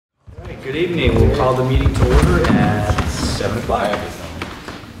Good evening. We'll call the meeting to order at 7 o'clock.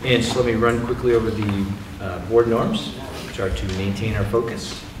 And so let me run quickly over the board norms, which are to maintain our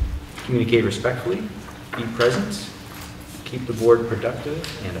focus, communicate respectfully, be present, keep the board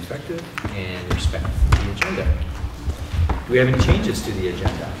productive and effective, and respect the agenda. Do we have any changes to the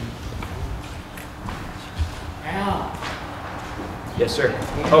agenda? Al. Yes, sir.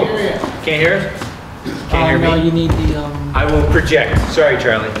 Oh, can't hear us? Can't hear me? No, you need the... I will project. Sorry,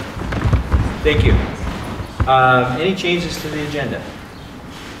 Charlie. Thank you. Any changes to the agenda?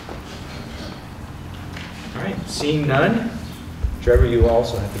 All right, seeing none. Trevor, you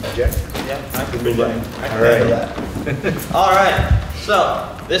also have to project. Yeah, I can project. I can All right. handle that. All right,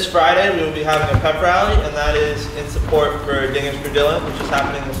 so this Friday we will be having a pep rally, and that is in support for Dingus for Dylan, which is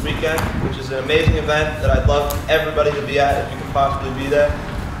happening this weekend, which is an amazing event that I'd love everybody to be at if you can possibly be there.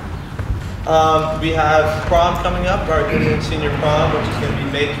 We have prom coming up, our junior and senior prom, which is going to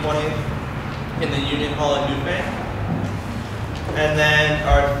be May 20th in the Union Hall in Newfane. And then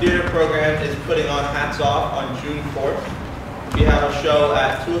our theater program is putting on Hats Off on June 4th. We have a show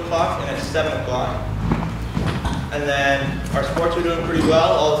at 2 o'clock and at 7 o'clock. And then our sports are doing pretty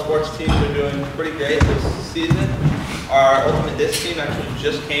well. All the sports teams are doing pretty great this season. Our Ultimate Disc team actually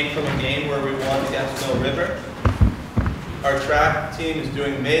just came from a game where we won against Mill River. Our track team is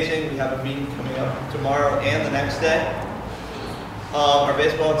doing amazing. We have a meeting coming up tomorrow and the next day. Our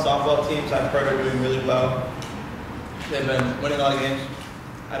baseball and softball teams, I've heard, are doing really well. They've been winning a lot of games.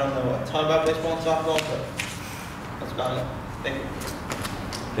 I don't know a ton about baseball and softball, but that's about it. Thank you.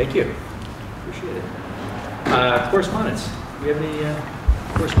 Thank you. Appreciate it. Correspondence. Do we have any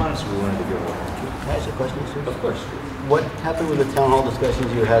correspondence we wanted to go over? Can I ask a question, sir? Of course. What happened with the town hall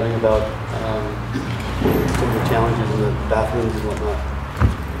discussions you were having about some of the challenges in the bathrooms and whatnot?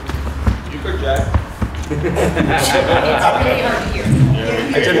 You project. I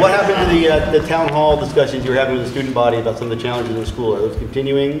said, what happened to the town hall discussions you were having with the student body about some of the challenges in the school? Are those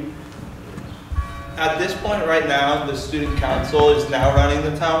continuing? At this point right now, the student council is now running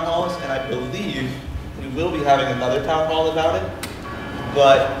the town halls, and I believe we will be having another town hall about it.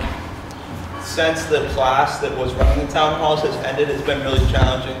 But since the class that was running the town halls has ended, it's been really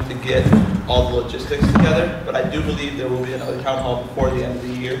challenging to get all the logistics together. But I do believe there will be another town hall before the end of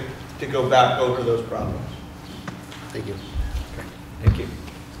the year to go back over those problems. Thank you. Okay. Thank you.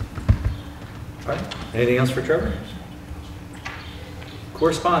 All right. Anything else for Trevor?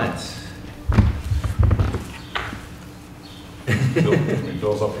 Correspondence.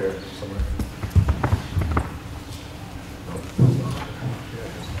 Bill's up here somewhere.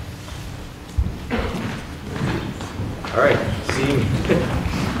 All right.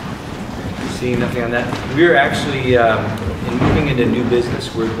 Seeing nothing on that. We're actually, in moving into new business,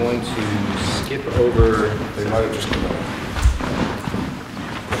 we're going to skip over. They might have just come out.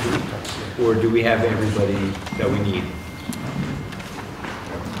 Or do we have everybody that we need?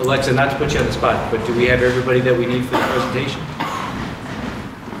 Alexa, not to put you on the spot, but do we have everybody that we need for the presentation?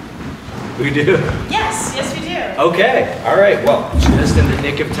 We do? Yes, yes we do. Okay, all right, well, just in the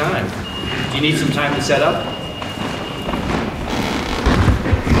nick of time. Do you need some time to set up?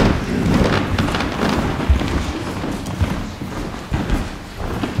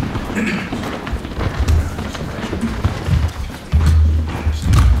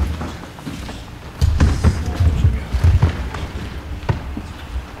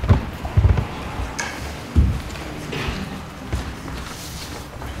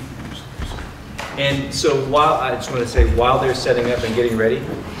 And so I just want to say, while they're setting up and getting ready,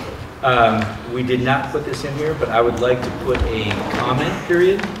 we did not put this in here, but I would like to put a comment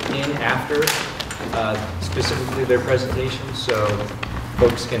period in after specifically their presentation, so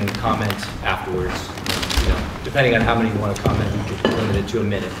folks can comment afterwards. You know, depending on how many you want to comment, we could limit it to a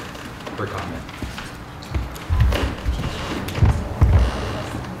minute per comment.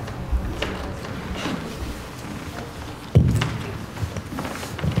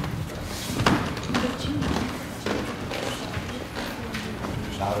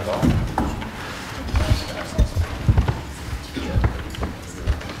 Not at all.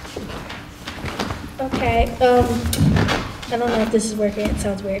 Okay, I don't know if this is working, it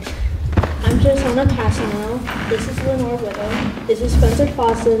sounds weird. I'm Josana Passano, this is Lenore Widow, this is Spencer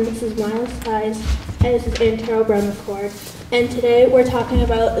Fossin, this is Miles Ties, and this is Antero Brown McCord. And today we're talking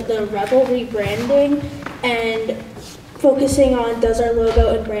about the Rebel rebranding and focusing on, does our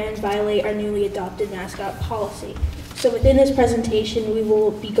logo and brand violate our newly adopted mascot policy? So within this presentation, we will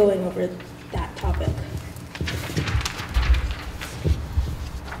be going over that topic.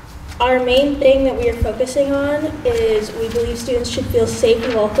 Our main thing that we are focusing on is we believe students should feel safe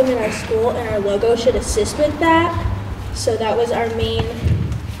and welcome in our school, and our logo should assist with that. So that was our main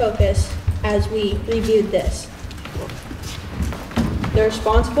focus as we reviewed this. The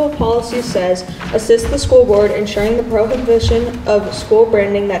responsible policy says, assist the school board ensuring the prohibition of school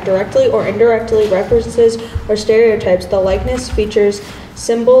branding that directly or indirectly references or stereotypes the likeness, features,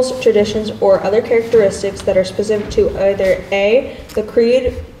 symbols, traditions, or other characteristics that are specific to either A, the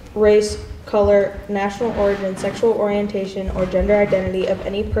creed, race, color, national origin, sexual orientation, or gender identity of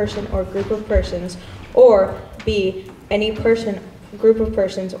any person or group of persons, or B, any person, group of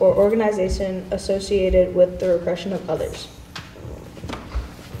persons, or organization associated with the repression of others.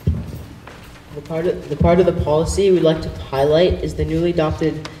 The part of the policy we'd like to highlight is the newly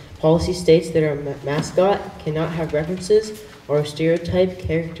adopted policy states that our mascot cannot have references or stereotype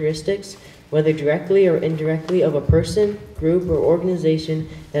characteristics, whether directly or indirectly, of a person, group, or organization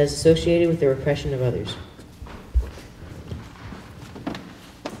that is associated with the repression of others.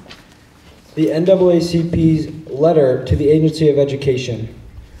 The NAACP's letter to the Agency of Education.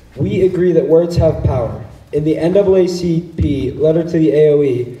 We agree that words have power. In the NAACP letter to the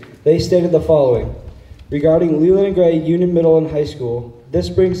AOE, they stated the following: regarding Leland and Gray Union Middle and High School, this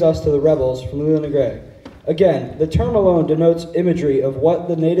brings us to the rebels from Leland and Gray. Again, the term alone denotes imagery of what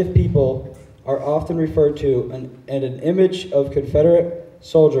the native people are often referred to, and an image of Confederate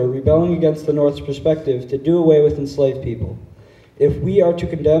soldier rebelling against the North's perspective to do away with enslaved people. If we are to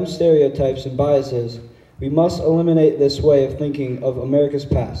condemn stereotypes and biases, we must eliminate this way of thinking of America's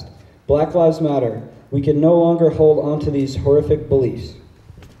past. Black Lives Matter. We can no longer hold on to these horrific beliefs.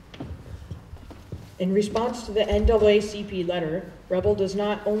 In response to the NAACP letter, rebel does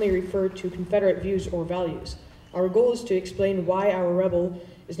not only refer to Confederate views or values. Our goal is to explain why our rebel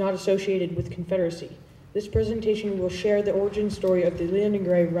is not associated with Confederacy. This presentation will share the origin story of the Leland and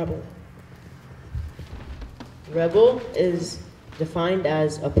Gray rebel. Rebel is defined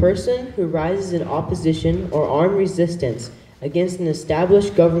as a person who rises in opposition or armed resistance against an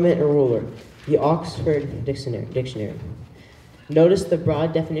established government or ruler. The Oxford Dictionary. Notice the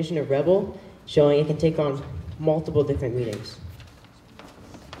broad definition of rebel, showing it can take on multiple different meanings.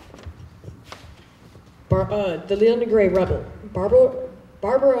 The Leland and Gray rebel.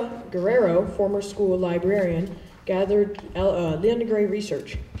 Barbara Guerrero, former school librarian, gathered Leland and Gray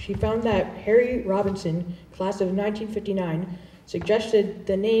research. She found that Harry Robinson, class of 1959, suggested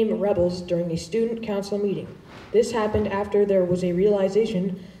the name rebels during a student council meeting. This happened after there was a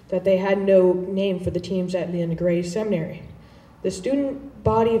realization that they had no name for the teams at Leland and Gray Seminary. The student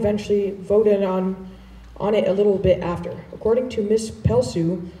body eventually voted on it a little bit after. According to Miss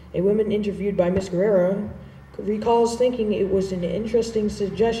Pelsu, a woman interviewed by Miss Guerrero recalls thinking it was an interesting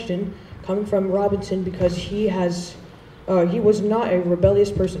suggestion coming from Robinson because he was not a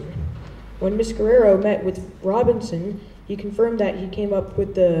rebellious person. When Miss Guerrero met with Robinson, he confirmed that he came up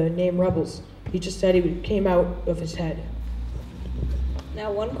with the name Rebels. He just said it came out of his head.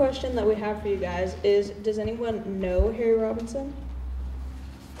 Now, one question that we have for you guys is, does anyone know Harry Robinson?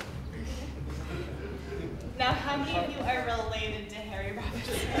 Now, how many of you are related to Harry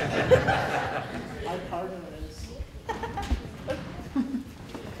Robinson? My partner is.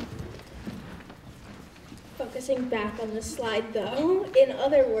 Focusing back on the slide though, in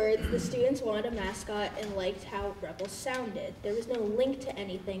other words, the students wanted a mascot and liked how rebels sounded. There was no link to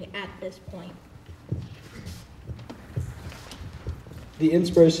anything at this point. The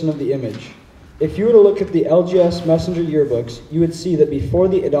inspiration of the image. If you were to look at the LGS Messenger yearbooks, you would see that before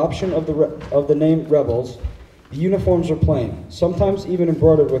the adoption of the name Rebels, the uniforms were plain, sometimes even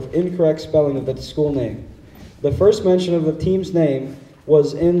embroidered with incorrect spelling of the school name. The first mention of the team's name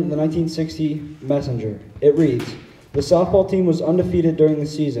was in the 1960 Messenger. It reads, "The softball team was undefeated during the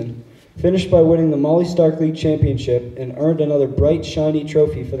season, finished by winning the Molly Stark League Championship, and earned another bright, shiny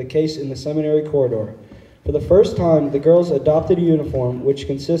trophy for the case in the seminary corridor. For the first time, the girls adopted a uniform which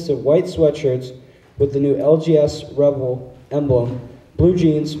consists of white sweatshirts with the new LGS Rebel emblem, blue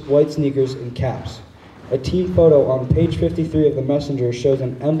jeans, white sneakers, and caps. A team photo on page 53 of the Messenger shows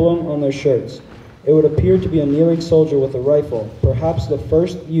an emblem on their shirts. It would appear to be a kneeling soldier with a rifle, perhaps the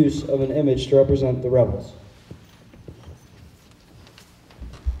first use of an image to represent the rebels."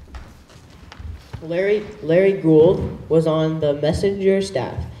 Larry Gould was on the Messenger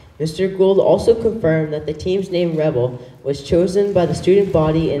staff. Mr. Gould also confirmed that the team's name Rebel was chosen by the student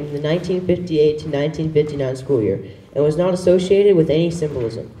body in the 1958 to 1959 school year and was not associated with any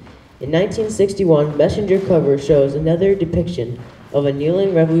symbolism. In 1961, Messenger cover shows another depiction of a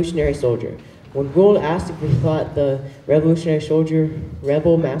kneeling Revolutionary soldier. When Gould asked if he thought the Revolutionary Soldier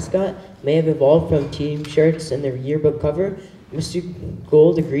Rebel mascot may have evolved from team shirts and the yearbook cover, Mr.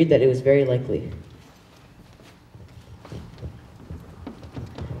 Gould agreed that it was very likely.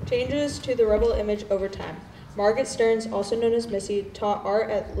 Changes to the rebel image over time. Margaret Stearns, also known as Missy, taught art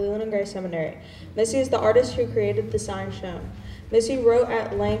at Leland and Gray Seminary. Missy is the artist who created the sign shown. Missy wrote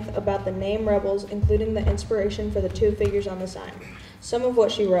at length about the name Rebels, including the inspiration for the two figures on the sign. Some of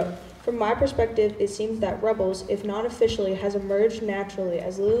what she wrote. From my perspective, it seems that Rebels, if not officially, has emerged naturally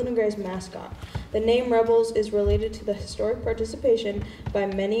as Leland and Gray's mascot. The name Rebels is related to the historic participation by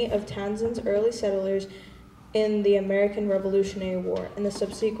many of Townsend's early settlers in the American Revolutionary War and the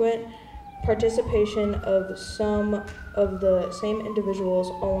subsequent participation of some of the same individuals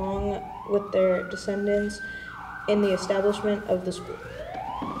along with their descendants in the establishment of the school.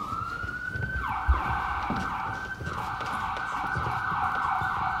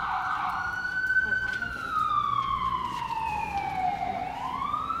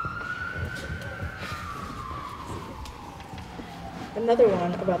 Another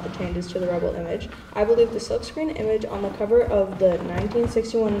one about the changes to the Rebel image. I believe the silkscreen image on the cover of the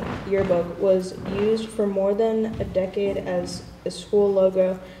 1961 yearbook was used for more than a decade as a school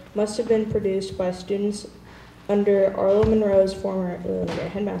logo, must have been produced by students under Arlo Monroe's former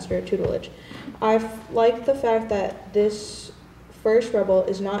headmaster tutelage. I like the fact that this first Rebel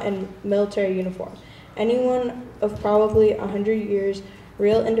is not in military uniform. Anyone of probably 100 years,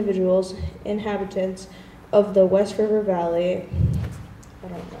 real individuals, inhabitants of the West River Valley,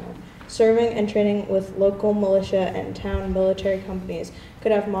 serving and training with local militia and town military companies could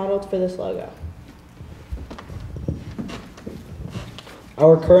have modeled for this logo.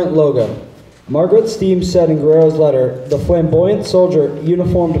 Our current logo. Margaret Steam said in Guerrero's letter, the flamboyant soldier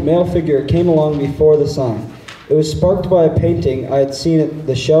uniformed male figure came along before the sign. It was sparked by a painting I had seen at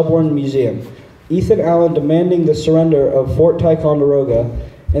the Shelbourne Museum. Ethan Allen demanding the surrender of Fort Ticonderoga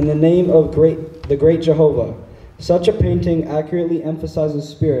in the name of the great Jehovah. Such a painting accurately emphasizes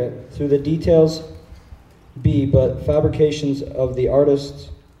spirit through the details but fabrications of the artist's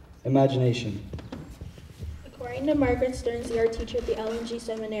imagination. According to Margaret Stearns, the art teacher at the LNG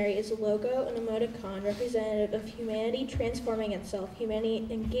Seminary, is a logo and emoticon representative of humanity transforming itself, humanity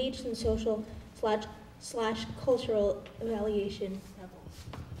engaged in social / cultural evaluation levels.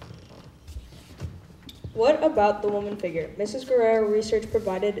 What about the woman figure? Mrs. Guerrero research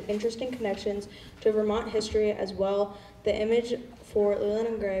provided interesting connections to Vermont history as well. The image for Leland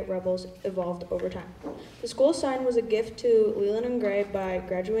and Gray Rebels evolved over time. The school sign was a gift to Leland and Gray by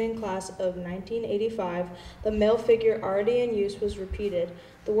graduating class of 1985. The male figure already in use was repeated.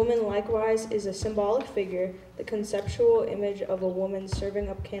 The woman likewise is a symbolic figure. The conceptual image of a woman serving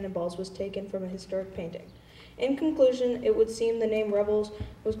up cannonballs was taken from a historic painting. In conclusion, it would seem the name Rebels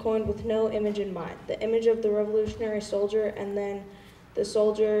was coined with no image in mind. The image of the revolutionary soldier and then the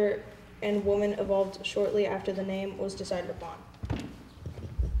soldier and woman evolved shortly after the name was decided upon.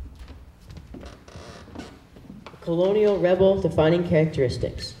 Colonial Rebel defining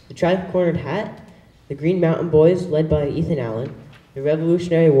characteristics. The tri-cornered hat, the Green Mountain Boys led by Ethan Allen, the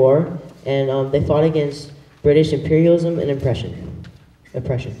Revolutionary War, and they fought against British imperialism and oppression.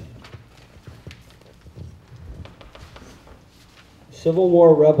 Civil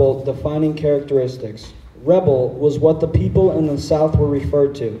War Rebel defining characteristics. Rebel was what the people in the South were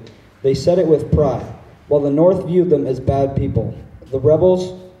referred to. They said it with pride, while the North viewed them as bad people. The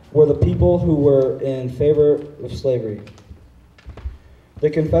rebels were the people who were in favor of slavery.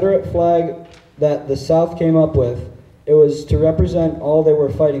 The Confederate flag that the South came up with, it was to represent all they were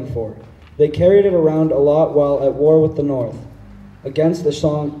fighting for. They carried it around a lot while at war with the North, against the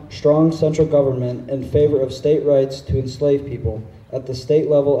strong central government in favor of state rights to enslave people at the state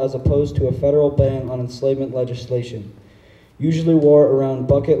level as opposed to a federal ban on enslavement legislation. Usually wore around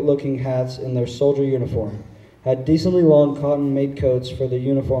bucket-looking hats in their soldier uniform. Had decently long cotton-made coats for their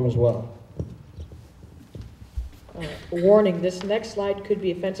uniform as well. Warning, this next slide could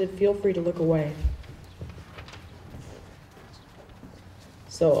be offensive. Feel free to look away.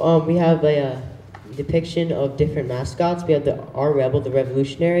 So we have a depiction of different mascots. We have our Rebel, the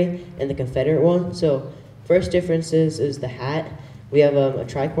Revolutionary, and the Confederate one. So first differences is the hat. We have a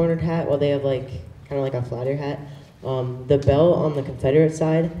tri-cornered hat, while they have kind of like a flatter hat. The bell on the Confederate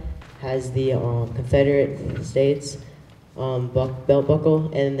side has the Confederate States belt buckle,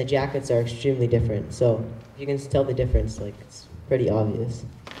 and the jackets are extremely different. So you can tell the difference, it's pretty obvious.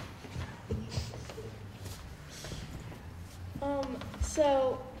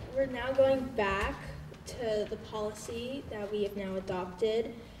 So we're now going back to the policy that we have now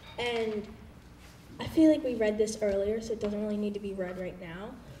adopted, and I feel like we read this earlier, so it doesn't really need to be read right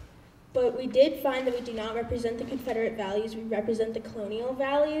now. But we did find that we do not represent the Confederate values, we represent the colonial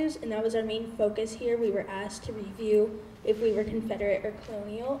values, and that was our main focus here. We were asked to review if we were Confederate or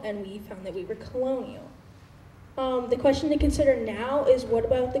colonial, and we found that we were colonial. The question to consider now is what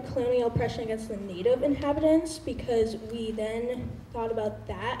about the colonial oppression against the native inhabitants? Because we then thought about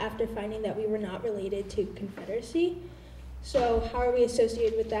that after finding that we were not related to Confederacy. So how are we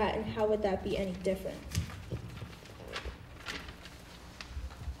associated with that, and how would that be any different?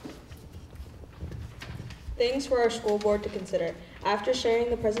 Things for our school board to consider. After sharing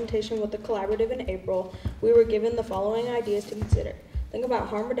the presentation with the collaborative in April, we were given the following ideas to consider. Think about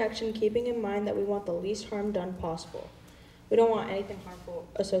harm reduction, keeping in mind that we want the least harm done possible. We don't want anything harmful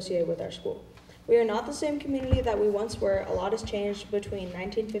associated with our school. We are not the same community that we once were. A lot has changed between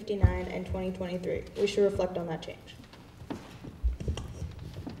 1959 and 2023. We should reflect on that change.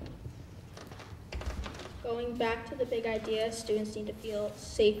 Going back to the big idea, students need to feel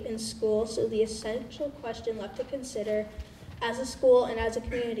safe in school, so the essential question left to consider as a school and as a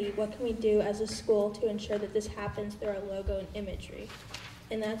community, what can we do as a school to ensure that this happens through our logo and imagery?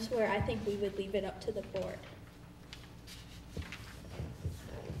 And that's where I think we would leave it up to the board.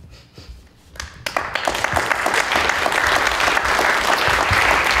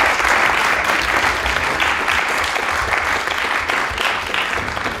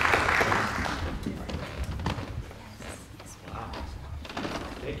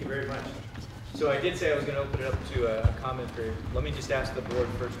 Thank you very much. So I did say I was going to open it up to a comment period. Let me just ask the board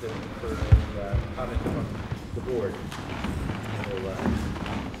first for a comment from the board. And we'll,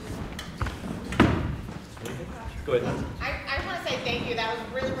 go ahead. I just want to say thank you. That was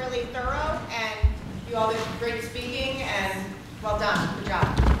really, really thorough, and you all did great speaking, and well done. Good job.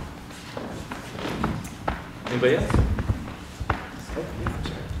 Anybody else?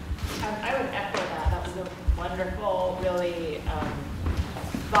 I would echo that. That was a wonderful, really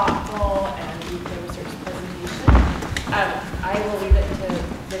thoughtful and detailed research presentation. I will leave it to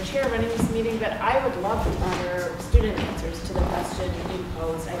the chair running this meeting, but I would love to hear student answers to the question you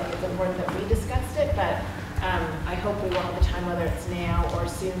posed. I think it's important that we discussed it, but I hope we will have the time, whether it's now or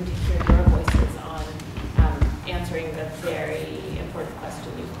soon, to hear your voices on answering the very important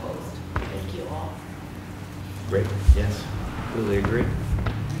question you posed. Thank you all. Great. Yes, completely agree.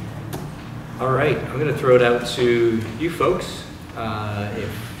 All right, I'm going to throw it out to you folks.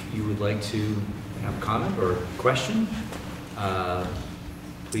 If you would like to have a comment or a question,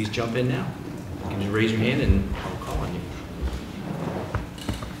 please jump in now. You can just raise your hand and I'll call on you.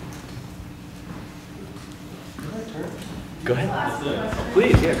 Go ahead.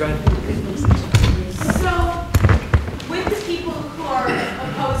 Please, yeah, go ahead. So, with the people who are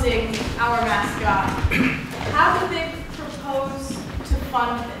opposing our mascot, how do they propose to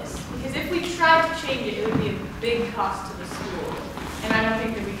fund this? Because if we tried to change it, it would be a big cost to the school, and I don't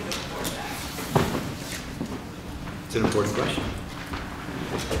think that we could afford that. It's an important question.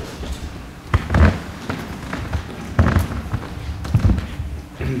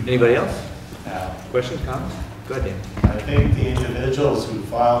 Anybody else? Questions, comments? Go ahead, Dan. I think the individuals who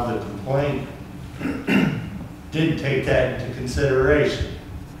filed the complaint didn't take that into consideration.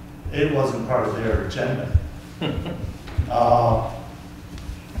 It wasn't part of their agenda.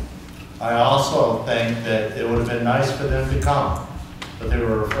 I also think that it would have been nice for them to come, but they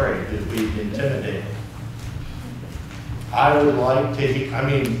were afraid that we'd intimidate them. I would like to, I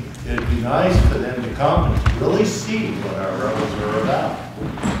mean, it'd be nice for them to come and really see what our rebels are about.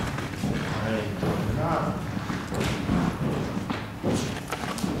 I mean, they're not.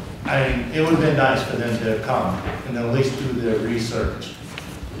 I mean, it would have been nice for them to come and at least do their research.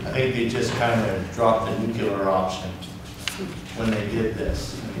 I think they just kind of dropped the nuclear option when they did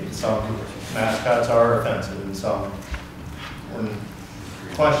this. I mean, some mascots are offensive and some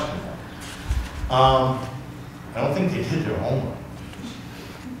questionable. I don't think they did their homework.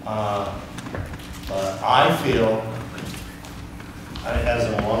 But I feel, as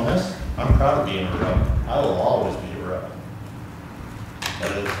an alumnus, I'm proud of being a rebel. I will always be a rebel.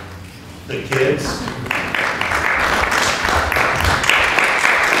 But the kids,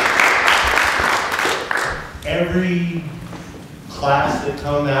 every class that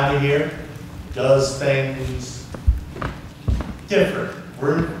come out of here does things different.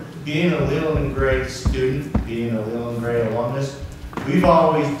 We're being a Leland Gray student, being a Leland Gray alumnus, we've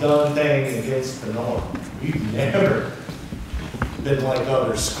always done things against the norm. We've never been like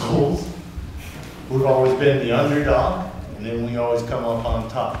other schools. We've always been the underdog, and then we always come up on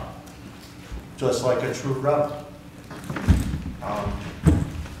top, just like a true rebel.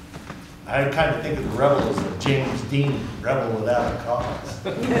 I kind of think of the rebel as a James Dean, rebel without a cause.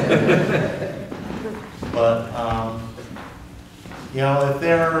 But, you know, if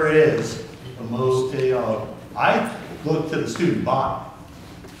there is a move to, you know, I look to the student body.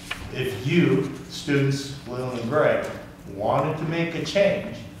 If you, students, Leland Gray, wanted to make a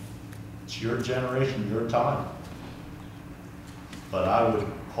change, it's your generation, your time. but I would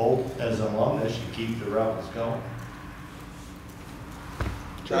hope as an alumnus you keep the rebels going.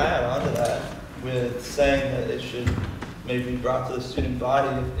 Can I add on to that with saying that it should maybe be brought to the student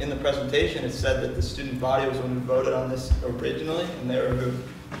body? In the presentation, it said that the student body was the one who voted on this originally, and they were who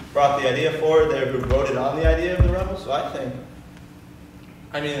brought the idea forward, they were who voted on the idea of the rebels. So I think,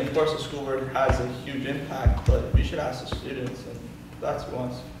 I mean, of course, the school board has a huge impact, but we should ask the students, and that's who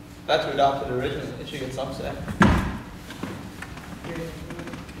wants, that's who adopted it originally. It should get some say.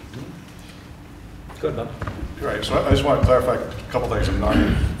 Go ahead, Bob. Right, so I just want to clarify a couple things.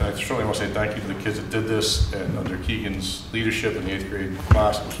 I certainly want to say thank you to the kids that did this, and under Keegan's leadership in the 8th grade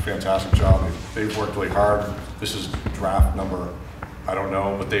class, it was a fantastic job. They've worked really hard. This is draft number, I don't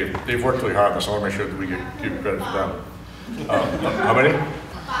know, but they've worked really hard on this. I want to make sure that we give credit for them. How many?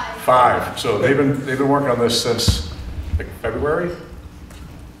 5. So they've been working on this since like February.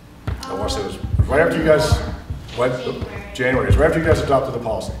 I want to say it was right after you guys went. January. It's right after you guys adopted the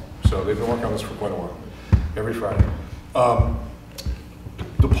policy. So they've been working on this for quite a while, every Friday.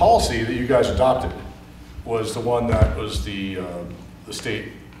 The policy that you guys adopted was the one that was the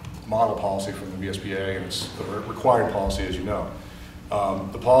state model policy from the VSBA, and it's the required policy, as you know.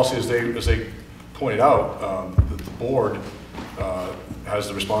 The policy, as they pointed out, that the board has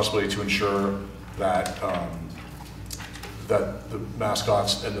the responsibility to ensure that that the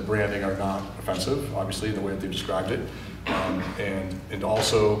mascots and the branding are not offensive, obviously, in the way that they described it, and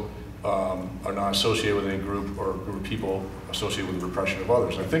also are not associated with any group or group of people associated with the repression of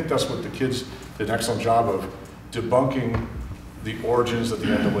others. I think that's what the kids did an excellent job of debunking the origins that the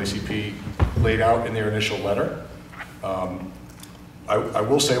NAACP laid out in their initial letter. I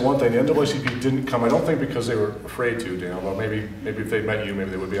will say one thing, the NAACP didn't come, I don't think because they were afraid to, Dan, although maybe if they met you,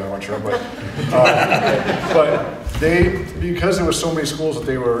 maybe they would be, I'm not sure, but because there were so many schools that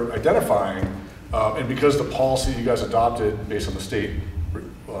they were identifying, and because the policy you guys adopted based on the state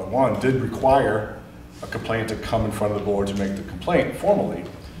one did require a complaint to come in front of the board to make the complaint formally,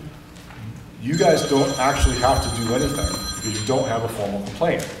 you guys don't actually have to do anything because you don't have a formal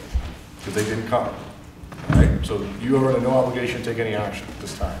complaint because they didn't come. Right? So you are under no obligation to take any action at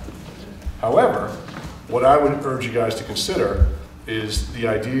this time. However, what I would urge you guys to consider is the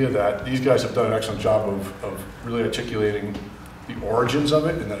idea that these guys have done an excellent job of really articulating the origins of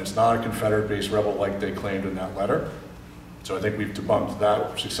it, and that it's not a Confederate-based rebel like they claimed in that letter. So I think we've debunked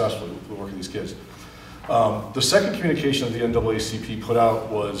that successfully with working these kids. The second communication that the NAACP put out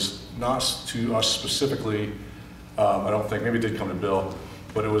was not to us specifically, I don't think, maybe it did come to Bill,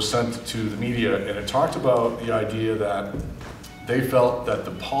 but it was sent to the media, and it talked about the idea that they felt that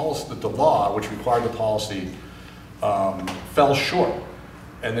the policy, that the law, which required the policy, fell short.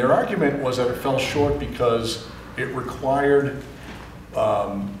 And their argument was that it fell short because it required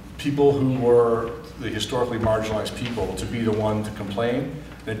people who were the historically marginalized people to be the one to complain,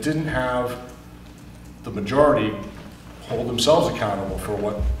 and it didn't have the majority hold themselves accountable for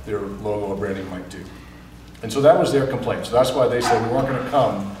what their logo or branding might do. And so that was their complaint. So that's why they said we weren't going to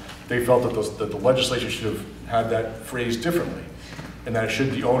come. They felt that the legislature should have had that phrased differently, and that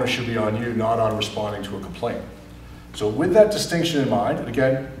the onus should be on you, not on responding to a complaint. So with that distinction in mind, and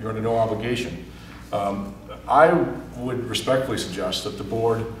again, you're under no obligation, I would respectfully suggest that the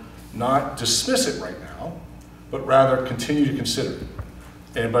board not dismiss it right now, but rather continue to consider it.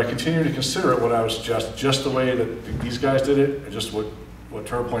 And by continuing to consider it, what I would suggest, just the way that these guys did it, and just what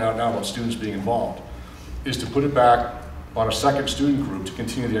Trevor pointed out now about students being involved, is to put it back on a second student group to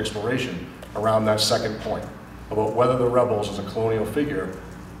continue the exploration around that second point about whether the rebels as a colonial figure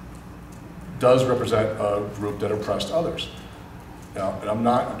does represent a group that oppressed others. Now, and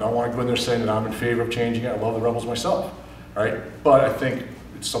I don't want to go in there saying that I'm in favor of changing it. I love the rebels myself, right? But I think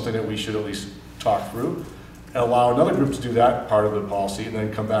it's something that we should at least talk through and allow another group to do that part of the policy and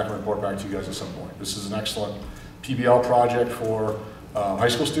then come back and report back to you guys at some point. This is an excellent PBL project for high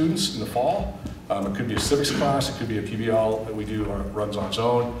school students in the fall. It could be a civics class, it could be a PBL that we do or runs on its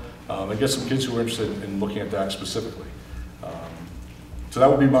own, and get some kids who are interested in looking at that specifically. So that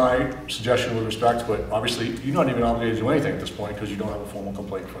would be my suggestion with respect, but obviously you're not even obligated to do anything at this point because you don't have a formal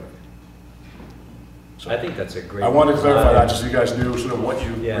complaint in front of you. So I think that's a great. I wanted to clarify that just so you guys knew sort of where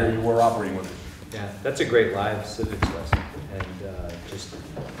you were operating with it. Yeah, that's a great live civics lesson, and just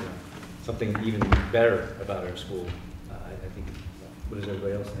something even better about our school. I think. What does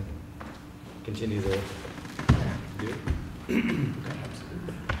everybody else think? Continue to do it.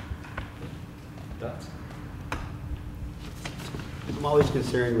 Thoughts? I'm always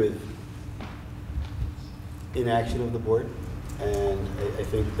concerned with inaction of the board, and I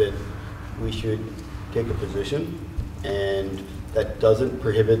think that we should take a position, and that doesn't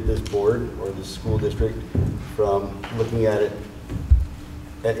prohibit this board or the school district from looking at it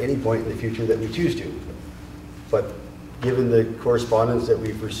at any point in the future that we choose to. But given the correspondence that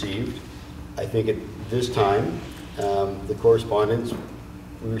we've received, I think at this time, the correspondence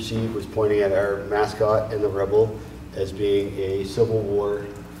we received was pointing at our mascot and the rebel as being a Civil War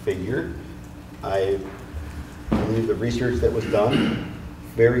figure. I believe the research that was done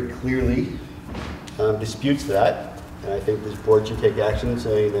very clearly disputes that, and I think this board should take action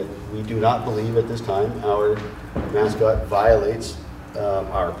saying that we do not believe at this time our mascot violates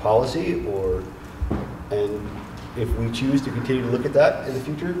our policy, and if we choose to continue to look at that in the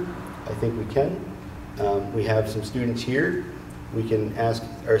future, I think we can. We have some students here. We can ask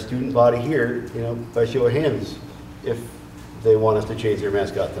our student body here, by show of hands, if they want us to change their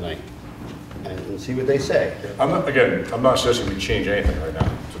mascot tonight, and see what they say. I'm not suggesting we change anything right now,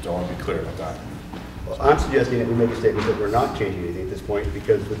 so I want to be clear about that. Well, I'm suggesting that we make a statement that we're not changing anything at this point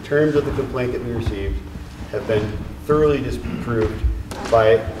because the terms of the complaint that we received have been thoroughly disproved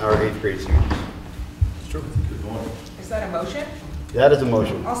by our 8th grade students. It's true. Good point. Is that a motion? That is a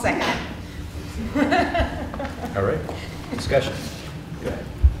motion. I'll second it. All right, discussion. Go ahead.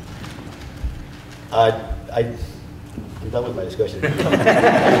 I'm done with my discussion.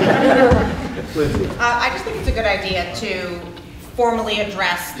 I just think it's a good idea to formally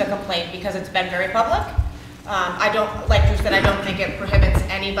address the complaint because it's been very public. I don't, like Drew said, I don't think it prohibits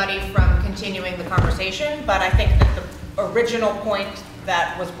anybody from continuing the conversation, but I think that the original point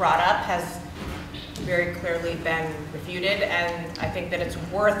that was brought up has very clearly been refuted, and I think that it's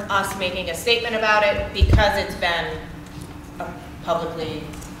worth us making a statement about it because it's been a public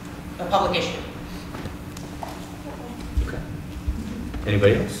issue. Okay.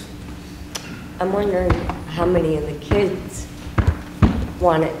 Anybody else? I'm wondering how many of the kids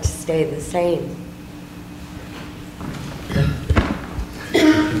want it to stay the same.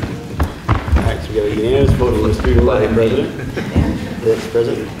 All right, so we got a unanimous vote from the student body president. Yes,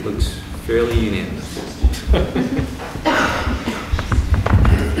 president. Looks fairly unanimous. I'll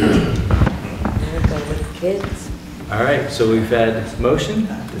go with kids. All right, so we've had motion,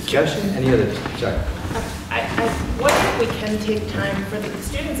 discussion, any other? Sorry. I wonder if we can take time for the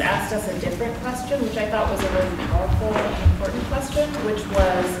students asked us a different question, which I thought was a really powerful and important question, which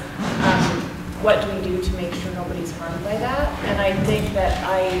was, what do we do to make sure nobody's harmed by that? And I think that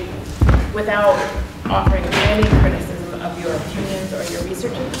without offering any criticism of your opinions or your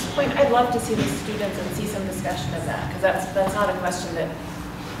research at this point, I'd love to see the students and see some discussion of that, because that's not a question that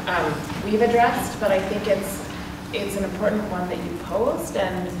we've addressed, but I think it's an important one that you posed,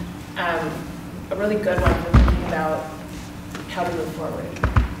 and a really good one for thinking about how to move forward.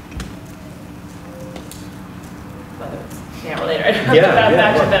 Whether it's now or later, I don't know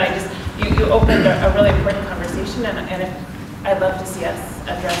about that, but you opened a really important conversation, and I'd love to see us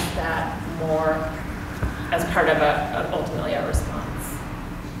address that more as part of ultimately our response.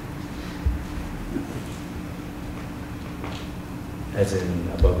 As in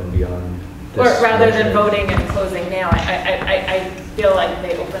above and beyond Or this rather motion. than voting and closing now, I feel like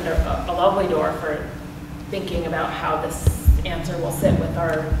they opened a lovely door for thinking about how this answer will sit with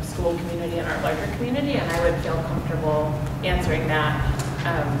our school community and our larger community, and I would feel comfortable answering that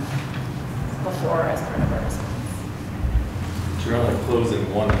before as part of our response. But you're only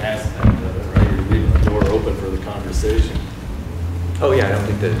closing one aspect of it, right? You're leaving the door open for the conversation. Oh yeah, I don't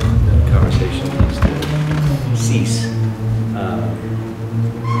think the conversation needs to cease.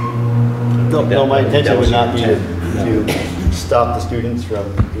 No, my intention would not be to stop the students from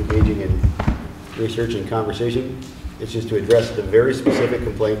engaging in research and conversation. It's just to address the very specific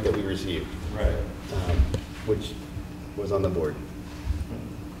complaint that we received, Right. Which was on the board.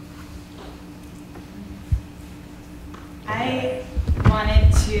 I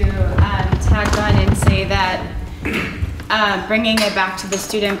wanted to tag on and say that bringing it back to the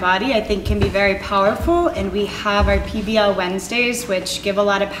student body, I think, can be very powerful, and we have our PBL Wednesdays, which give a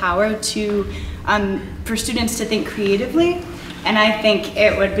lot of power to for students to think creatively, and I think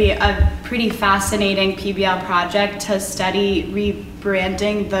it would be a pretty fascinating PBL project to study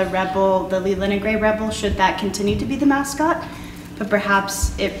rebranding the Rebel, the Leland and Gray Rebel, should that continue to be the mascot, but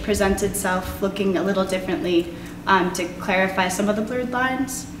perhaps it presents itself looking a little differently to clarify some of the blurred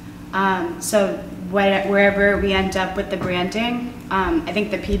lines. So wherever we end up with the branding, I think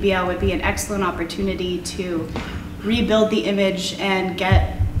the PBL would be an excellent opportunity to rebuild the image and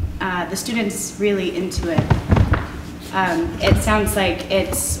get the students really into it. It sounds like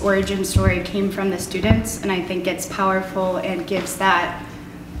its origin story came from the students, and I think it's powerful and gives that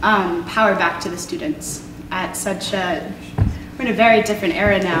power back to the students at such a, we're in a very different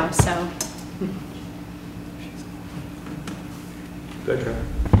era now, so. Good, Trevor.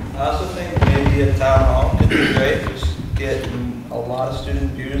 I also think maybe a town hall could be great, just get a lot of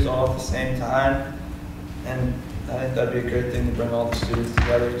student views all at the same time. And I think that'd be a great thing to bring all the students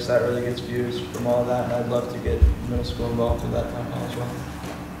together because that really gets views from all of that. And I'd love to get middle school involved with that town hall as well.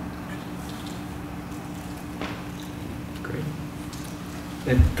 Great.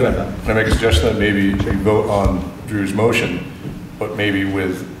 And go ahead. Can I make a suggestion that maybe you vote on Drew's motion, but maybe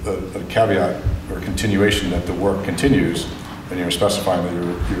with a caveat or continuation that the work continues, and you're specifying that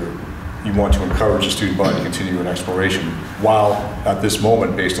you want to encourage the student body to continue an exploration while at this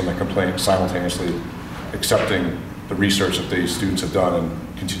moment, based on the complaint, simultaneously accepting the research that the students have done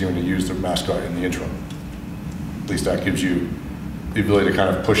and continuing to use the Mascot in the interim. At least that gives you the ability to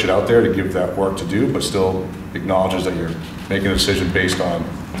kind of push it out there to give that work to do, but still acknowledges that you're making a decision based on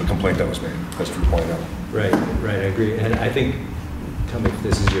the complaint that was made, as Drew pointed out. Right, I agree. And I think, tell me if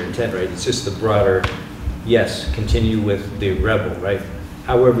this is your intent, right? It's just the broader, yes, continue with the Rebel, right?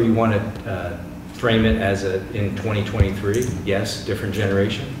 However you want to frame it as in 2023, yes, different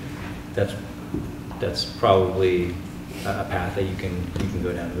generation. That's probably a path that you can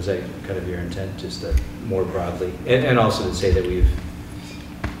go down. Was that kind of your intent, just more broadly? And also to say that we've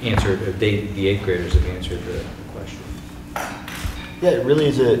answered, the 8th graders have answered the question. Yeah, it really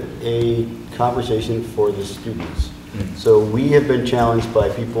is a conversation for the students. So we have been challenged by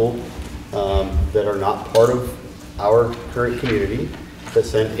people that are not part of our current community that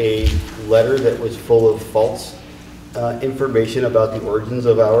sent a letter that was full of false information about the origins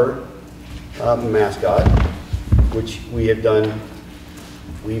of our mascot, which we have done,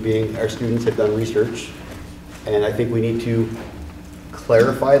 we being our students have done research, and I think we need to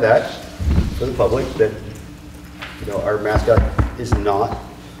clarify that for the public that our mascot is not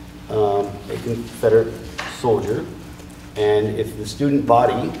a Confederate soldier, and if the student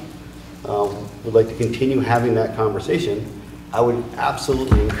body would like to continue having that conversation, I would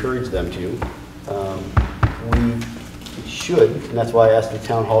absolutely encourage them to. We should, and that's why I asked the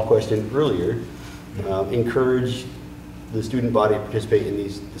town hall question earlier, encourage the student body to participate in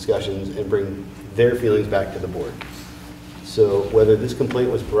these discussions and bring their feelings back to the board. So whether this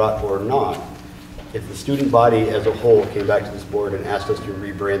complaint was brought or not, if the student body as a whole came back to this board and asked us to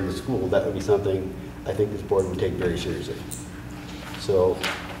rebrand the school, that would be something I think this board would take very seriously. So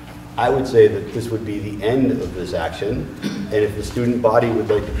I would say that this would be the end of this action, and if the student body would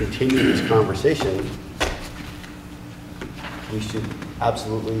like to continue this conversation, we should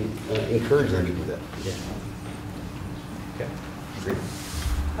absolutely encourage them to do that. Yeah. Okay. Agreed.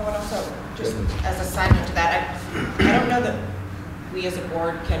 I would also, just as a side note to that, I don't know that we as a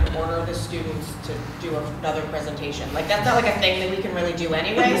board can order the students to do another presentation. Like, that's not like a thing that we can really do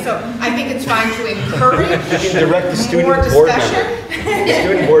anyway, so I think it's fine to encourage You can direct the student more board discussion. member. The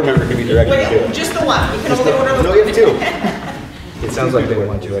student board member can be directed to it. Just the one. You can Just only order the no, one. you have 2. It sounds like they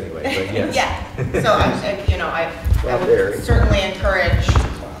want to anyway, but yes. Yeah, so I would certainly encourage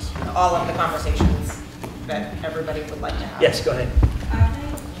all of the conversations that everybody would like to have. Yes, go ahead. I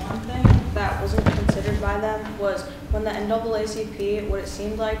think one thing that wasn't considered by them was when the NAACP, what it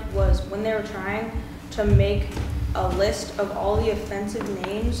seemed like was when they were trying to make a list of all the offensive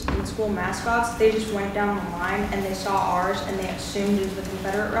names in school mascots, they just went down the line and they saw ours and they assumed it was the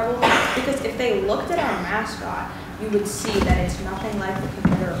Confederate Rebel. Because if they looked at our mascot, you would see that it's nothing like the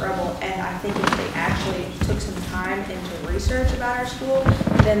Confederate Rebel, and I think if they actually took some time into research about our school,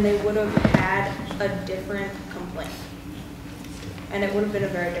 then they would have had a different complaint. And it would have been a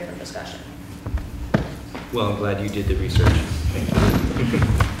very different discussion. Well, I'm glad you did the research. Thank you.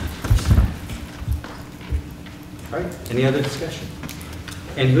 All right, any other discussion?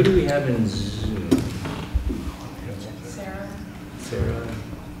 And who do we have in Zoom? Sarah. Sarah?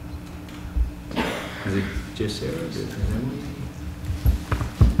 Is it just Sarah? Is it Emily?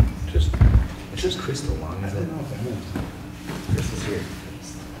 It's just Crystal Long, is it? Crystal's here.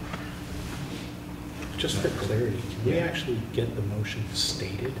 Just for clarity, can we actually get the motion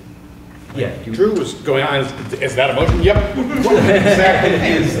stated? Yeah. Drew was going on, is that a motion? Yep. What exactly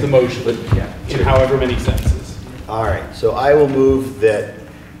is the motion? In however many sentences. All right, so I will move that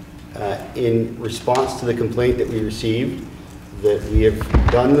in response to the complaint that we received, that we have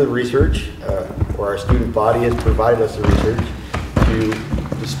done the research, or our student body has provided us the research to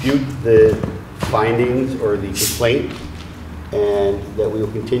dispute the findings or the complaint, and that we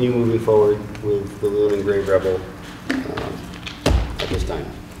will continue moving forward with the Leland and Gray Rebel at this time.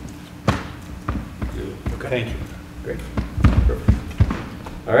 Okay. Thank you. Great. Perfect.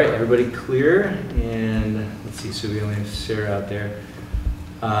 All right, everybody clear? And let's see, so we only have Sarah out there.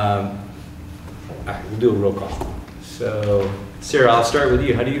 All right, we'll do a roll call. So, Sarah, I'll start with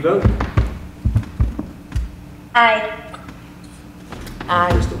you. How do you vote? Aye.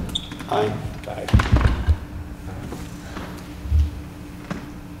 Crystal? Aye. Aye.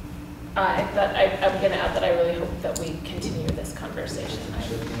 Aye, but I'm going to add that I really hope that we continue this conversation.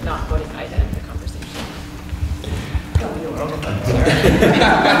 I'm not voting aye to end the conversation.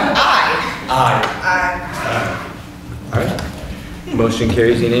 Aye. All right. Motion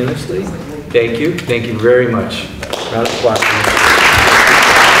carries unanimously. Thank you. Thank you very much. Round of applause.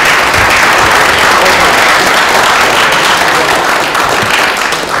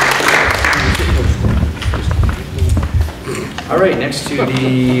 All right, next to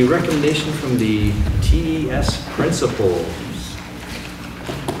the recommendation from the TES Principal,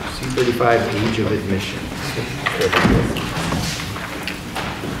 C35 Age of Admission.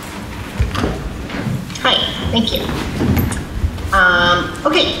 Hi, thank you.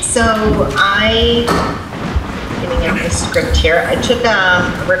 Okay, so getting out the script here, I took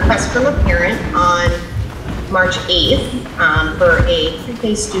a request from a parent on March 8th for a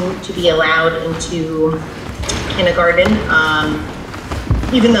pre-K student to be allowed into kindergarten,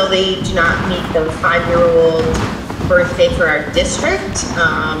 even though they do not meet the 5-year-old birthday for our district.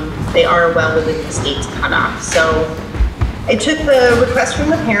 They are well within the state's cutoff. So I took the request from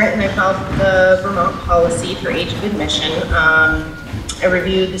the parent and I followed the Vermont policy for age of admission. I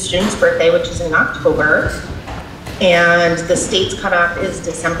reviewed the student's birthday, which is in October, and the state's cutoff is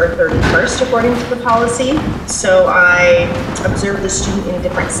December 31st, according to the policy. So I observed the student in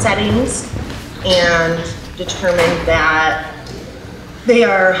different settings and determined that they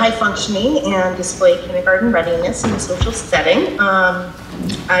are high functioning and display kindergarten readiness in a social setting.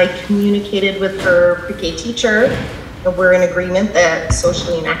 I communicated with her pre-K teacher, and we're in agreement that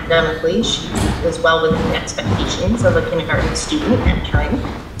socially and academically she is well within the expectations of a kindergarten student entering.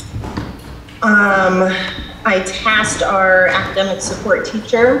 I tasked our academic support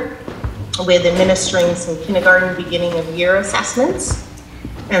teacher with administering some kindergarten beginning of year assessments,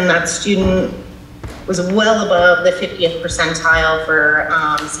 and that student was well above the 50th percentile for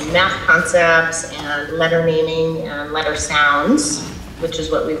some math concepts and letter naming and letter sounds, which is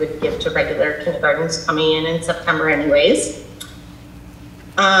what we would give to regular kindergartens coming in September anyways.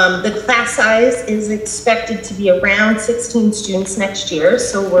 The class size is expected to be around 16 students next year,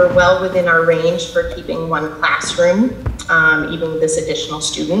 so we're well within our range for keeping one classroom, even with this additional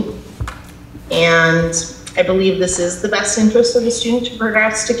student. And I believe this is the best interest of the student to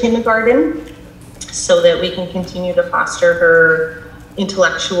progress to kindergarten so that we can continue to foster her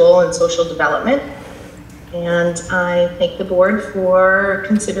intellectual and social development. And I thank the board for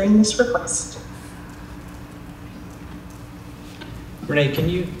considering this request. Renee, can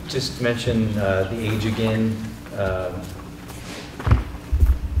you just mention the age again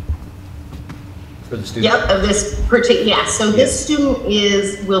for the student? Yep, of this particular, yeah. So this student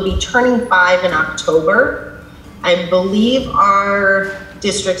will be turning 5 in October. I believe our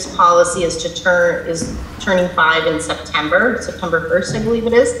district's policy is turning 5 in September 1st, I believe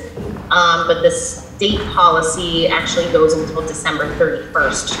it is. But the state policy actually goes until December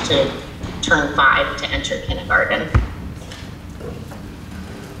 31st to turn 5 to enter kindergarten.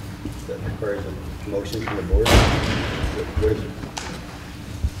 That requires a motion from the board? What is it?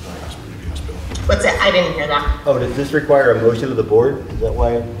 What's that? I didn't hear that. Oh, does this require a motion of the board? Is that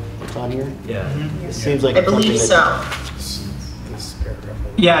why it's on here? Yeah. It seems like I believe so.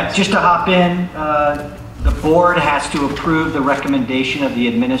 Yeah, just to hop in, the board has to approve the recommendation of the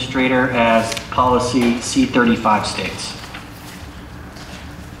administrator as policy C35 states.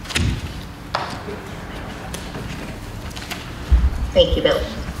 Thank you, Bill.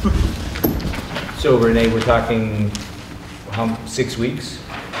 So Renee, we're talking 6 weeks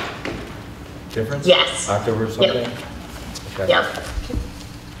difference? Yes. October or something? Yep. Okay. Yep.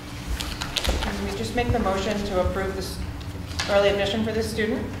 Can we just make the motion to approve this early admission for this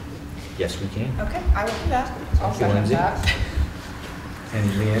student? Yes, we can. Okay, I will do that. I'll Thank you, second Lindsay. that.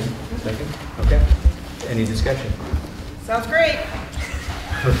 And Leanne, second? Okay. Any discussion? Sounds great.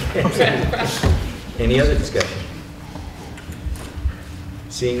 Okay. Any other discussion?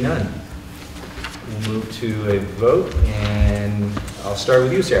 Seeing none, we'll move to a vote, and I'll start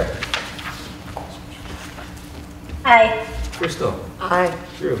with you, Sarah. Aye. Crystal. Aye.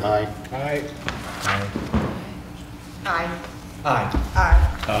 Drew. Aye. Aye. Aye. Aye. Aye.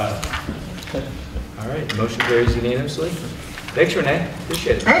 Aye. All right, motion carries unanimously. Thanks, Renee.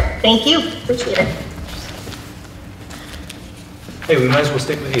 Appreciate it. All right, thank you. Appreciate it. Hey, we might as well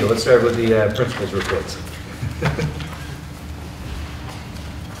stick with you. Let's start with the principal's reports.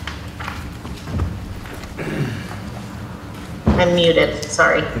 I'm muted,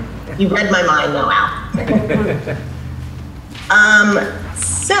 sorry. You read my mind though, Al.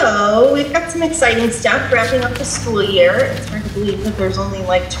 So we've got some exciting stuff wrapping up the school year. It's hard to believe that there's only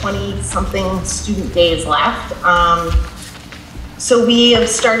like 20-something student days left. So we have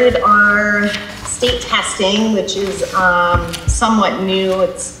started our state testing, which is somewhat new.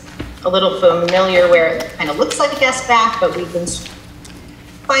 It's a little familiar where it kind of looks like a guest back, but we've been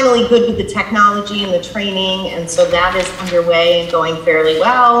finally good with the technology and the training, and so that is underway and going fairly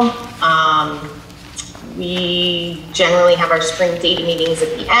well. We generally have our spring data meetings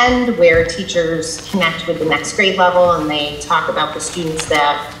at the end where teachers connect with the next grade level and they talk about the students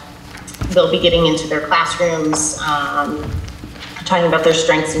that they'll be getting into their classrooms, talking about their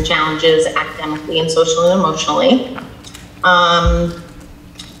strengths and challenges academically and socially and emotionally.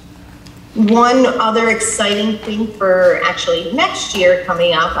 One other exciting thing for actually next year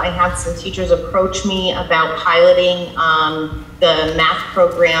coming up, I had some teachers approach me about piloting the math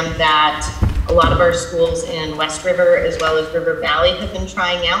program that a lot of our schools in West River as well as River Valley have been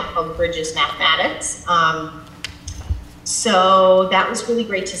trying out, called Bridges Mathematics. So that was really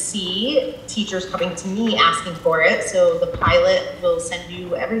great to see teachers coming to me asking for it. So the pilot will send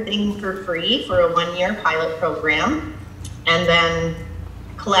you everything for free for a 1-year pilot program. And then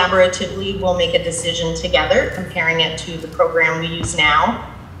collaboratively, we'll make a decision together, comparing it to the program we use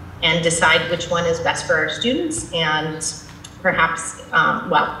now, and decide which one is best for our students. And perhaps,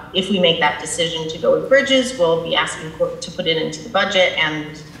 well, if we make that decision to go with Bridges, we'll be asking to put it into the budget.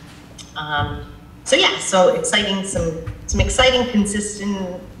 And so yeah, so exciting, some exciting,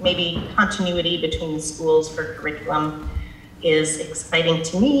 consistent, maybe continuity between the schools for curriculum is exciting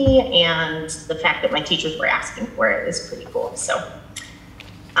to me, and the fact that my teachers were asking for it is pretty cool. So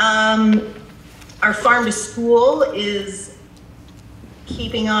our farm to school is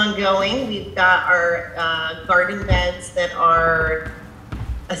keeping on going. We've got our garden beds that are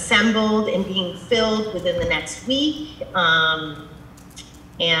assembled and being filled within the next week.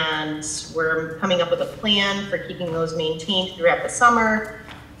 And we're coming up with a plan for keeping those maintained throughout the summer.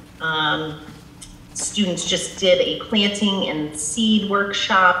 Students just did a planting and seed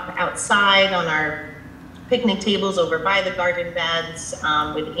workshop outside on our picnic tables over by the garden beds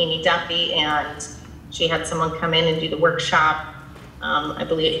with Amy Duffy, and she had someone come in and do the workshop. I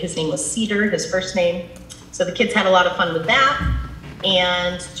believe his name was Cedar, his first name. So the kids had a lot of fun with that.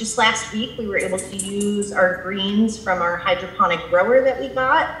 And just last week, we were able to use our greens from our hydroponic grower that we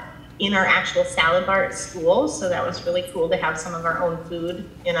got in our actual salad bar at school. So that was really cool to have some of our own food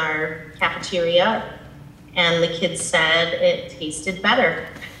in our cafeteria. And the kids said it tasted better.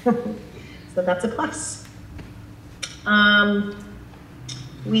 So that's a plus.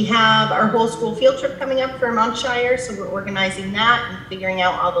 We have our whole school field trip coming up for Montshire. So we're organizing that and figuring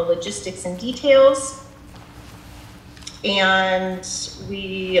out all the logistics and details. And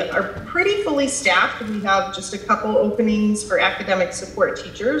we are pretty fully staffed. We have just a couple openings for academic support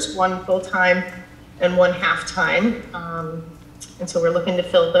teachers, one full-time and one half-time. And so we're looking to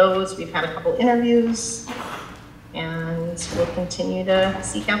fill those. We've had a couple interviews, and we'll continue to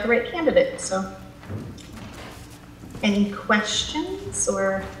seek out the right candidate. So any questions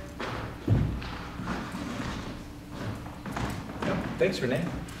or? No, thanks, Renee.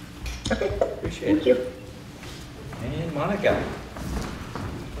 Okay, appreciate it. Thank you. And Monica.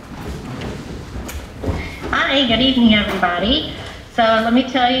 Hi, good evening, everybody. So let me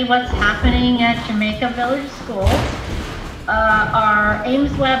tell you what's happening at Jamaica Village School. Our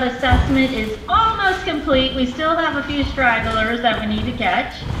Ames Web assessment is almost complete. We still have a few stragglers that we need to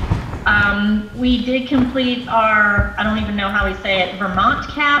catch. We did complete our, I don't even know how we say it, Vermont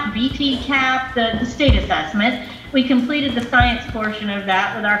CAP, BT CAP, the state assessment. We completed the science portion of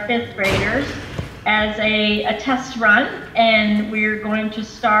that with our 5th graders as a test run, and we're going to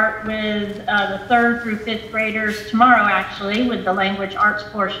start with the 3rd through 5th graders tomorrow, actually, with the language arts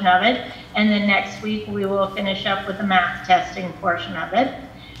portion of it, and then next week we will finish up with the math testing portion of it.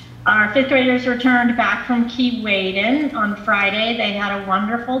 Our 5th graders returned back from Keewaydin on Friday. They had a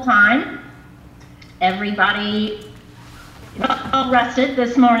wonderful time. Everybody well rested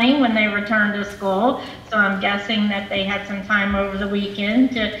this morning when they returned to school, so I'm guessing that they had some time over the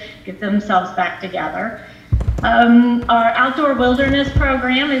weekend to get themselves back together. Our outdoor wilderness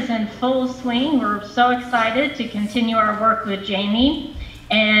program is in full swing. We're so excited to continue our work with Jamie.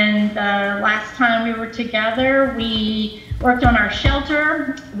 And last time we were together, we worked on our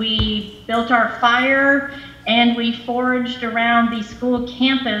shelter, we built our fire, and we foraged around the school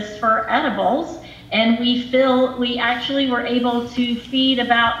campus for edibles. And we actually were able to feed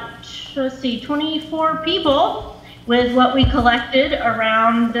about, let's see, 24 people with what we collected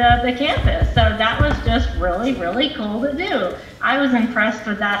around the campus. So that was just really, really cool to do. I was impressed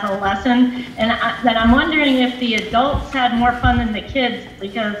with that whole lesson. And I'm wondering if the adults had more fun than the kids,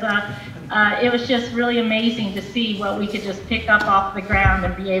 because it was just really amazing to see what we could just pick up off the ground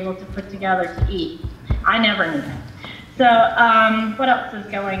and be able to put together to eat. I never knew that. So what else is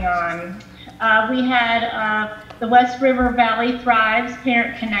going on? We had the West River Valley Thrives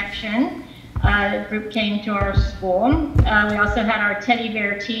Parent Connection. The group came to our school. We also had our teddy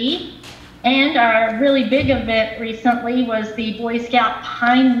bear tea. And our really big event recently was the Boy Scout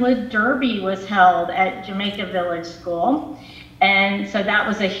Pinewood Derby was held at Jamaica Village School. And so that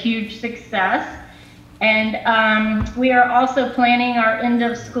was a huge success. And we are also planning our end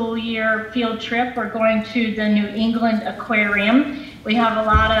of school year field trip. We're going to the New England Aquarium. We have a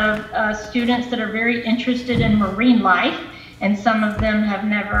lot of students that are very interested in marine life, and some of them have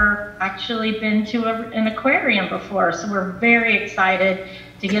never actually been to an aquarium before. So we're very excited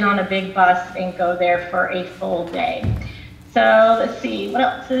to get on a big bus and go there for a full day. So let's see, what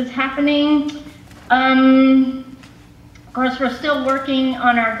else is happening? Of course, we're still working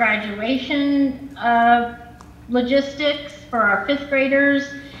on our graduation logistics for our 5th graders,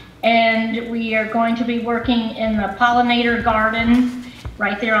 and we are going to be working in the pollinator garden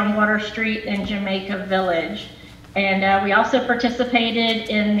right there on Water Street in Jamaica Village. And we also participated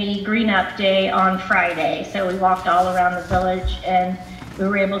in the Green Up Day on Friday. So we walked all around the village and we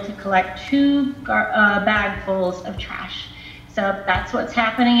were able to collect 2 bagfuls of trash. So that's what's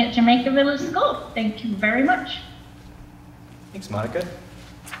happening at Jamaica Village School. Thank you very much. Thanks, Monica.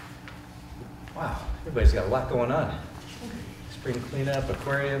 Wow, everybody's got a lot going on. Spring cleanup,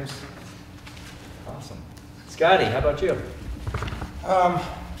 aquariums. Awesome. Scotty, how about you?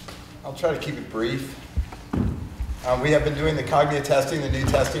 I'll try to keep it brief. We have been doing the cognitive testing, the new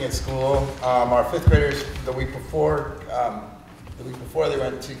testing at school. Our 5th graders, the week before they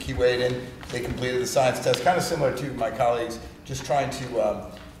went to Keewaydin, they completed the science test, kind of similar to my colleagues, just trying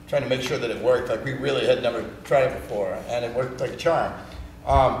to make sure that it worked. Like, we really had never tried it before, and it worked like a charm,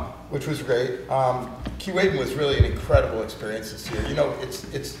 which was great. Keewaydin was really an incredible experience this year. You know, it's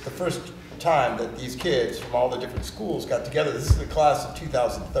the first time that these kids from all the different schools got together. This is the class of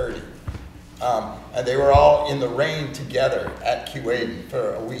 2030. And they were all in the rain together at Keewaydin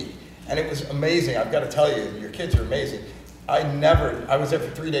for a week. And it was amazing. I've got to tell you, your kids are amazing. I was there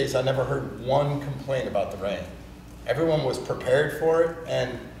for 3 days. I never heard one complaint about the rain. Everyone was prepared for it,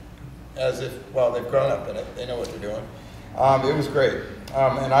 and as if, well, they've grown up in it. They know what they're doing. It was great.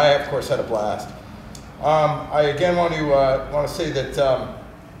 And I, of course, had a blast. I again want to say that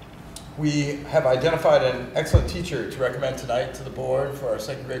we have identified an excellent teacher to recommend tonight to the board for our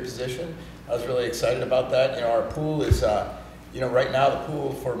 2nd grade position. I was really excited about that. You know, our pool is, right now the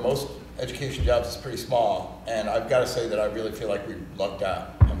pool for most education jobs is pretty small, and I've got to say that I really feel like we lucked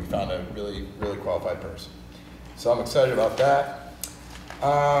out and we found a really, really qualified person. So I'm excited about that.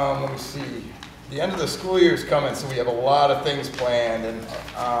 Let me see. The end of the school year is coming, so we have a lot of things planned, and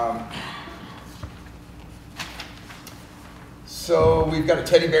so we've got a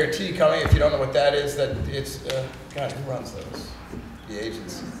teddy bear tea coming. If you don't know what that is, that it's God, who runs those? The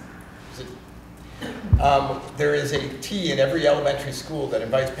agency. There is a tea in every elementary school that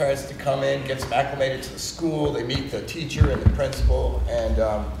invites parents to come in, gets them acclimated to the school. They meet the teacher and the principal, and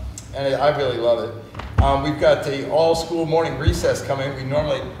I really love it. We've got the all-school morning recess coming. We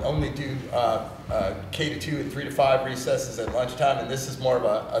normally only do K-2 and 3-5 recesses at lunchtime, and this is more of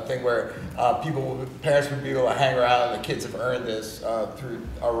a thing where parents would be able to hang around, and the kids have earned this through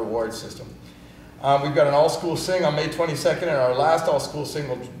our reward system. We've got an all-school sing on May 22nd, and our last all-school sing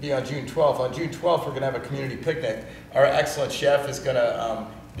will be on June 12th. On June 12th, we're going to have a community picnic. Our excellent chef is going to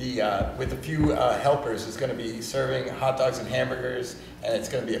be, with a few helpers, is going to be serving hot dogs and hamburgers, and it's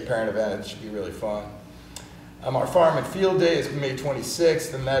going to be a parent event. It should be really fun. Our Farm and Field Day is May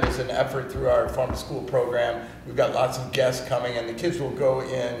 26th, and that is an effort through our Farm to School program. We've got lots of guests coming, and the kids will go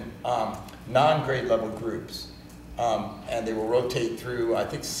in non-grade level groups. And they will rotate through, I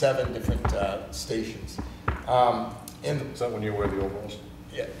think, 7 different stations. Is that when you wear the overalls?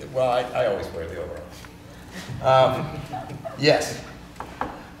 Yeah, well, I always wear the overalls. Yes.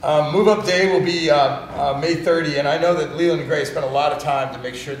 Move-up day will be May 30, and I know that Leland and Gray spent a lot of time to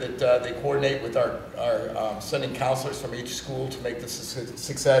make sure that they coordinate with our sending counselors from each school to make this a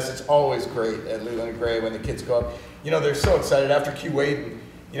success. It's always great at Leland and Gray when the kids go up. You know, they're so excited after Keewaydin.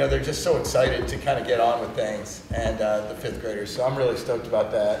 You know, they're just so excited to kind of get on with things, and the 5th graders. So I'm really stoked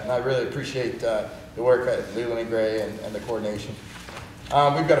about that, and I really appreciate the work at Leland and Gray and the coordination.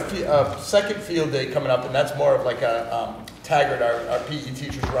 We've got a 2nd field day coming up, and that's more of like a Taggart, our PE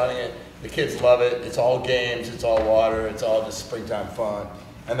teacher's running it. The kids love it. It's all games, it's all water, it's all just springtime fun.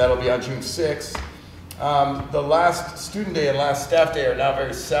 And that'll be on June 6th. The last student day and last staff day are now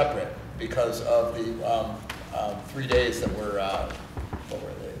very separate because of the 3 days that were, what were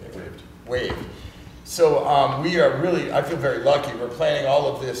they? They were waived. So we are really, I feel very lucky. We're planning all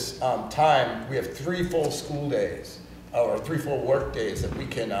of this time. We have 3 full school days or 3 full work days that we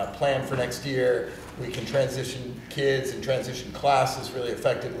can plan for next year. We can transition kids and transition classes really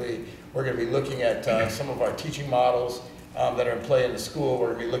effectively. We're going to be looking at some of our teaching models that are in play in the school.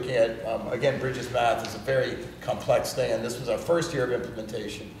 We're going to be looking at, again, Bridges Math is a very complex thing, and this was our first year of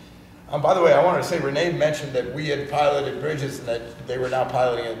implementation. By the way, I wanted to say, Renee mentioned that we had piloted Bridges and that they were now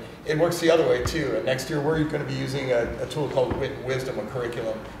piloting it. It works the other way too. And next year we're going to be using a tool called Wit and Wisdom, a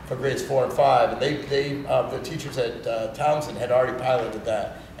curriculum for grades 4 and 5. And the teachers at Townsend had already piloted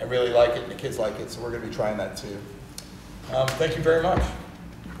that and really like it, and the kids like it. So we're going to be trying that too. Thank you very much.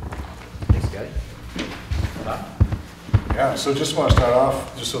 Thanks, Scotty. Yeah, so just want to start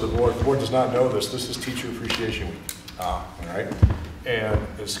off, just so the board does not know this is Teacher Appreciation Week. All right. And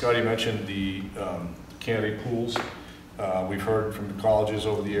as Scotty mentioned, the candidate pools, we've heard from the colleges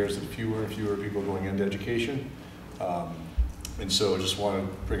over the years that fewer and fewer people are going into education. And so I just want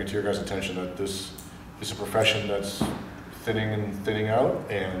to bring it to your guys' attention that this is a profession that's thinning out,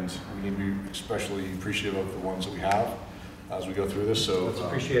 and we need to be especially appreciative of the ones that we have as we go through this. So let's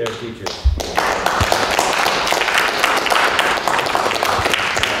appreciate our teachers.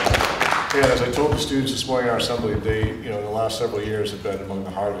 Yeah, as I told the students this morning in our assembly, they, the last several years have been among the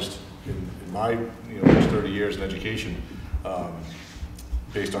hardest in my, first 30 years in education,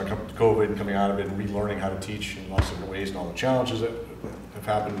 based on COVID and coming out of it and relearning how to teach in lots of different ways and all the challenges that have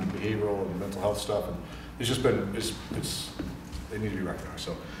happened in behavioral and mental health stuff. And it's just been, they need to be recognized.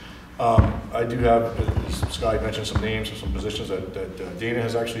 So I do have, as Scotty mentioned, some names of some positions that Dana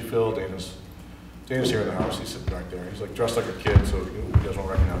has actually filled. Dana's here in the house. He's sitting back there. He's like dressed like a kid, so he doesn't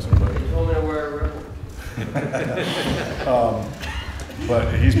recognize anybody. He's only to wear a rebel.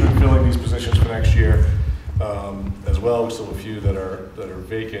 But he's been filling these positions for next year as well. We still have a few that are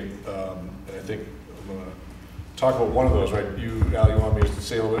vacant, and I think I'm going to talk about one of those. Right? Al, you want me to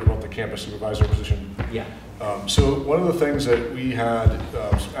say a little bit about the campus supervisor position? Yeah. So one of the things that we had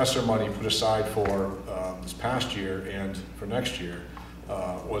some ESSER money put aside for this past year and for next year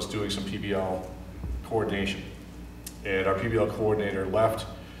was doing some PBL coordination. And our PBL coordinator left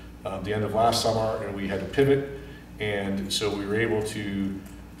the end of last summer, and we had to pivot. And so we were able to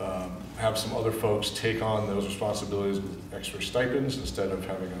have some other folks take on those responsibilities with extra stipends instead of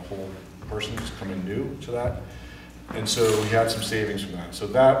having a whole person just come in new to that. And so we had some savings from that. So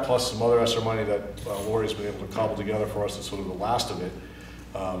that plus some other ESSER money that Lori's been able to cobble together for us, that's sort of the last of it,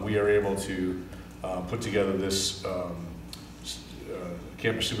 we are able to put together this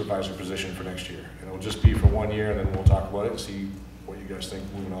campus supervisor position for next year. And it will just be for 1 year, and then we'll talk about it and see what you guys think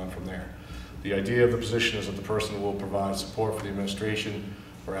moving on from there. The idea of the position is that the person will provide support for the administration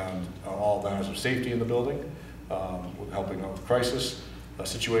around all matters of safety in the building, with helping out with crisis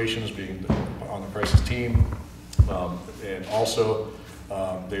situations, being on the crisis team, and also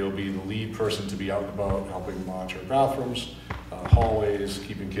they will be the lead person to be out and about helping monitor bathrooms, hallways,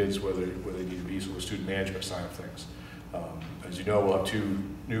 keeping kids where they need to be, so the student management side of things. As you know, we'll have 2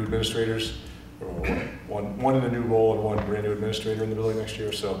 new administrators, or one in a new role and 1 brand new administrator in the building next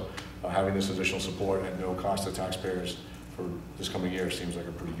year. So having this additional support at no cost to taxpayers for this coming year seems like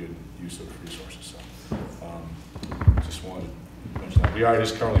a pretty good use of resources. So just wanted to mention that. VIII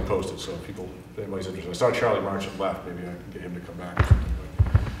is currently posted, so if anybody's interested. I saw Charlie Marchant left. Maybe I can get him to come back or something.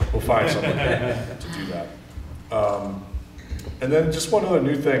 But we'll find someone to do that. And then just one other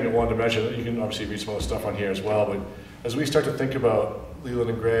new thing I wanted to mention. You can obviously read some of the stuff on here as well, but as we start to think about Leland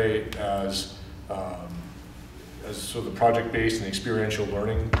and Gray as sort of the project-based and experiential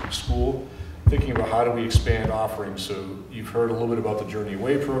learning school, thinking about how do we expand offerings. So you've heard a little bit about the Journey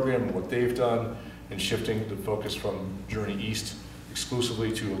Away program and what they've done and shifting the focus from Journey East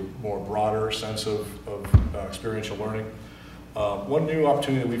exclusively to a more broader sense of experiential learning. One new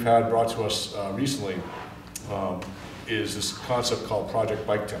opportunity that we've had brought to us recently is this concept called Project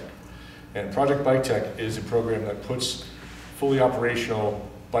Bike Tech. And Project Bike Tech is a program that puts fully operational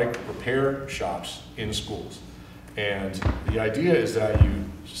bike repair shops in schools. And the idea is that you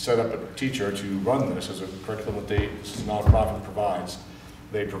set up a teacher to run this as a curriculum that this is a nonprofit that provides.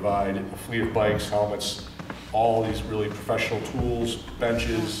 They provide a fleet of bikes, helmets, all these really professional tools,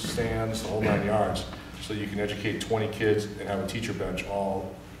 benches, stands, the whole 9 yards, so you can educate 20 kids and have a teacher bench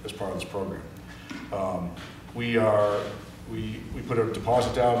all as part of this program. We put a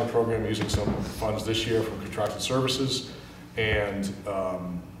deposit down in the program using some funds this year from contracted services, and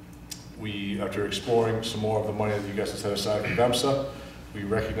after exploring some more of the money that you guys have set aside from VEMSA, we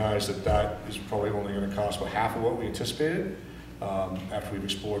recognize that is probably only going to cost about half of what we anticipated after we've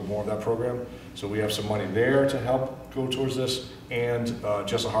explored more of that program. So we have some money there to help go towards this, and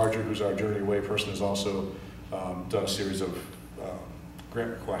Jessa Harger, who's our Journey Away person, has also done a series of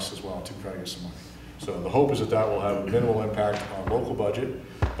grant requests as well to try to get some money. So the hope is that that will have minimal impact on local budget,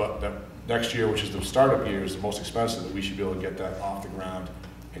 but that next year, which is the startup year, is the most expensive, that we should be able to get that off the ground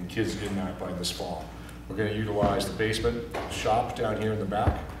and kids in that by this fall. We're going to utilize the basement shop down here in the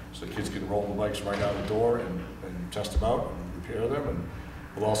back, so the kids can roll the bikes right out the door and test them out and repair them. And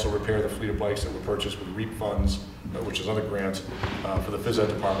we'll also repair the fleet of bikes that were purchased with REAP funds, which is another grant for the phys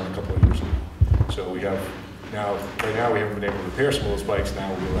ed department a couple of years ago. So we have now, right now we haven't been able to repair some of those bikes.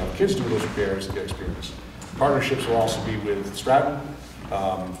 Now we'll have kids do those repairs to get experience. Partnerships will also be with Stratton,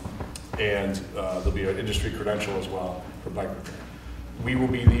 and there'll be an industry credential as well for bike repair. We will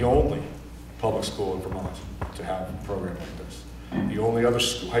be the only public school in Vermont to have a program like this. The only other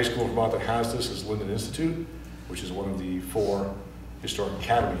high school in Vermont that has this is Linden Institute, which is one of the 4 historic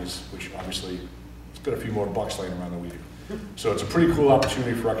academies, which obviously it's got a few more bucks laying around than we do. So it's a pretty cool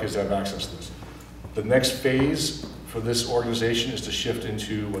opportunity for our kids to have access to this. The next phase for this organization is to shift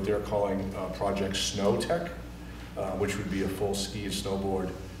into what they're calling Project Snow Tech, which would be a full ski and snowboard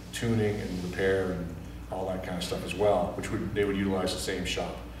tuning and repair and all that kind of stuff as well, which they would utilize the same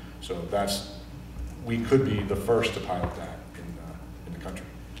shop. So we could be the first to pilot that in the country.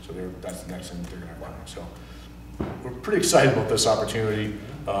 So that's the next thing that they're going to have running. So we're pretty excited about this opportunity,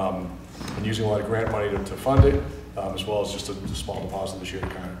 and using a lot of grant money to fund it, as well as just a small deposit this year to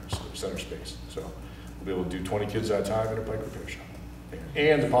kind of set our space. So we'll be able to do 20 kids at a time in a bike repair shop,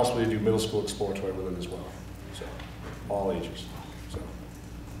 and possibly do middle school exploratory with it as well. So all ages. So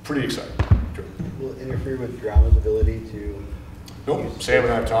pretty excited. Will it interfere with Drama's ability to? Nope. Sam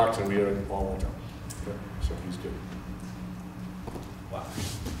and I have talked, and we had it all worked out. Yeah, so he's good. Wow.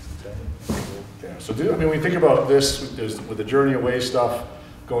 Yeah. So I mean, when you think about this, with the Journey Away stuff,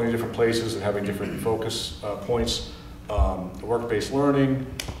 going to different places and having different focus points, the work-based learning,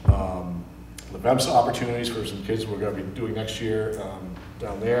 the VEMSA opportunities for some kids we're going to be doing next year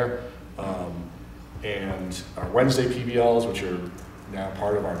down there, and our Wednesday PBLs, which are now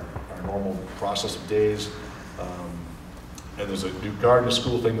part of our normal process of days. And there's a new garden to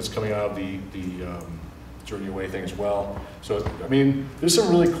school thing that's coming out of the Journey Away thing as well. So, I mean, there's some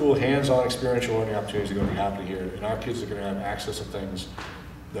really cool hands-on experiential learning opportunities that are going to be happening here. And our kids are going to have access to things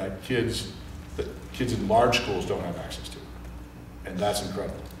that kids in large schools don't have access to. And that's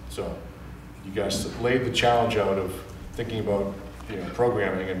incredible. So you guys laid the challenge out of thinking about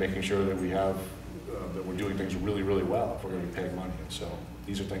programming and making sure that we have, that we're doing things really, really well if we're going to be paying money. And so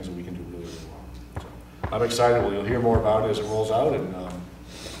these are things that we can do really, really well. I'm excited. Well, you'll hear more about it as it rolls out, and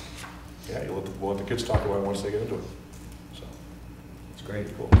yeah, we'll let the kids talk about it once they get into it. So it's great.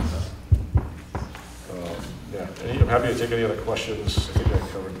 Cool. Yeah, I'm happy to take any other questions. I think I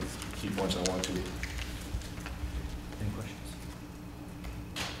covered the key points I wanted to. Any questions?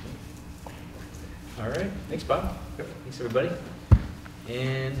 All right. Thanks, Bob. Yep. Thanks, everybody.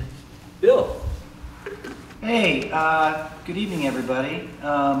 And Bill. Hey, good evening, everybody.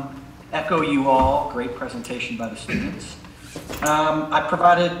 Echo you all, great presentation by the students. I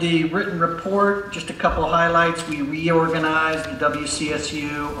provided the written report, just a couple of highlights. We reorganized the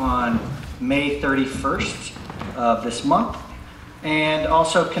WCSU on May 31st of this month. And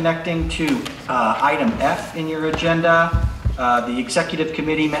also connecting to item F in your agenda, the executive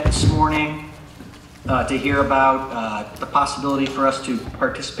committee met this morning to hear about the possibility for us to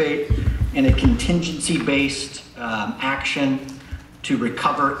participate in a contingency-based action to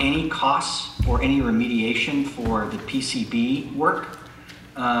recover any costs or any remediation for the PCB work.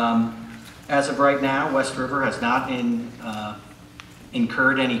 As of right now, West River has not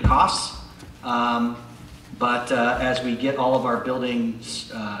incurred any costs, but as we get all of our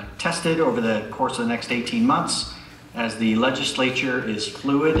buildings tested over the course of the next 18 months, as the legislature is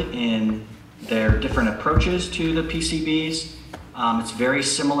fluid in their different approaches to the PCBs, it's very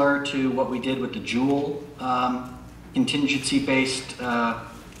similar to what we did with the Joule contingency-based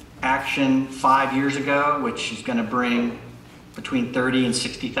action 5 years ago, which is going to bring between $30,000 and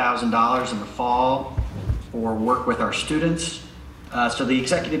 $60,000 in the fall for work with our students. So the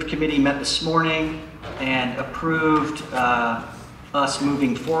executive committee met this morning and approved us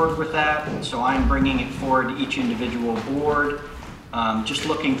moving forward with that. So I'm bringing it forward to each individual board. Just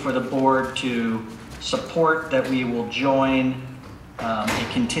looking for the board to support that we will join a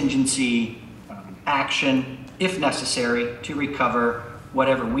contingency action if necessary, to recover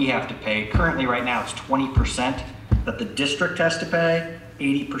whatever we have to pay. Currently, right now, it's 20% that the district has to pay.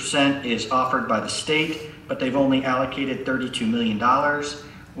 80% is offered by the state, but they've only allocated $32 million,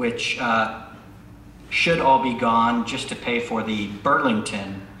 which should all be gone just to pay for the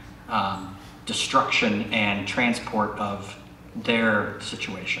Burlington destruction and transport of their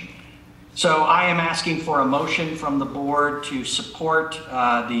situation. So I am asking for a motion from the board to support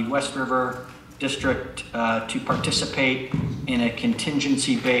the West River district to participate in a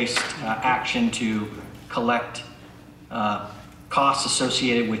contingency-based action to collect costs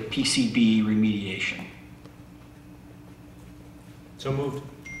associated with PCB remediation. So moved.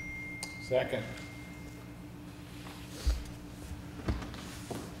 Second.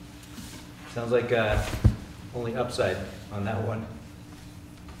 Sounds like only upside on that one.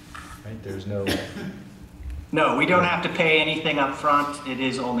 Right, there's no... No, we don't have to pay anything up front. It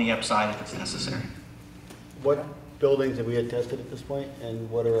is only upside if it's necessary. What buildings have we had tested at this point, and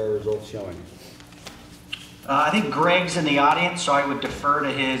what are our results showing? I think Greg's in the audience, so I would defer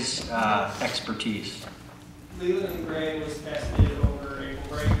to his expertise. Leland and Gray was tested over April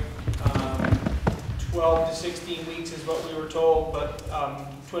break. 12 to 16 weeks is what we were told, but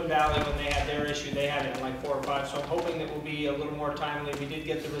Twin Valley, when they had their issue, they had it in like 4 or 5. So I'm hoping that we'll be a little more timely. We did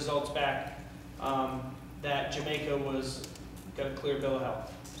get the results back that Jamaica got a clear bill of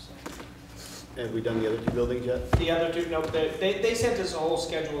health. So. Have we done the other 2 buildings yet? The other 2, no, they sent us a whole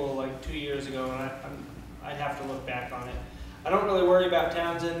schedule like 2 years ago, and I'd have to look back on it. I don't really worry about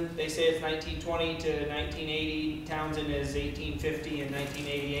Townsend. They say it's 1920 to 1980. Townsend is 1850 and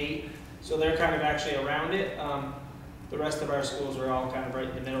 1988. So they're kind of actually around it. The rest of our schools are all kind of right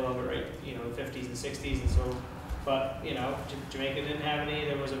in the middle of it, right? You know, the 50s and 60s, and so. But you know, Jamaica didn't have any.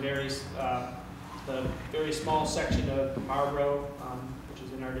 There was a the very small section of Marlboro, which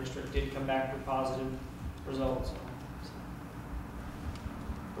is in our district, did come back with positive results. So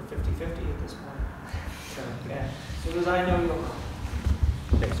we're 50-50 at this point. So yeah, as soon as I know, you'll know.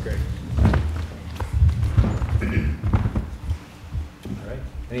 Thanks, Greg. All right.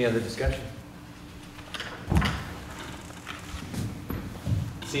 Any other discussion?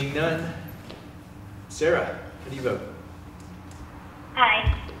 Seeing none. Sarah, how do you vote?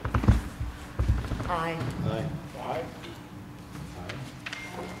 Aye. Aye. Aye. Aye.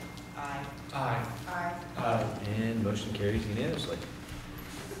 Aye. Aye. Aye. Aye. And motion carries unanimously.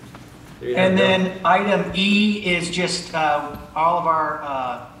 There you And have it, then item E is just all of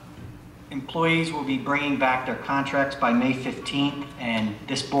our employees will be bringing back their contracts by May 15th, and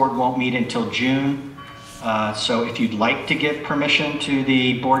this board won't meet until June. So if you'd like to give permission to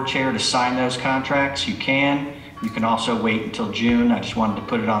the board chair to sign those contracts, you can. You can also wait until June. I just wanted to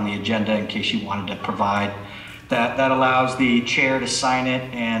put it on the agenda in case you wanted to provide that. That allows the chair to sign it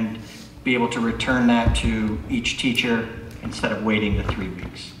and be able to return that to each teacher instead of waiting the 3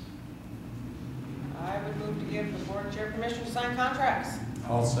 weeks. I would move to give the board chair permission to sign contracts.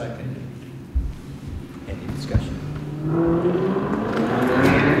 I'll second it. Any discussion?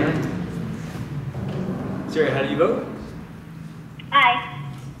 Sarah, how do you vote? Aye.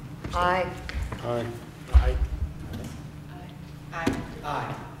 Aye. Aye. Aye. Aye.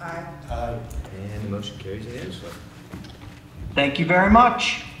 Aye. Aye. Aye. And the motion carries unanimously. Thank you very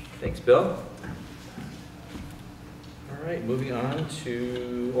much. Thanks, Bill. All right, moving on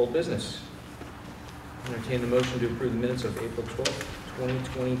to old business. Entertain the motion to approve the minutes of April 12th,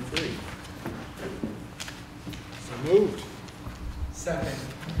 2023. So moved. Second.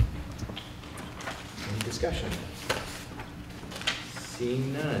 Any discussion?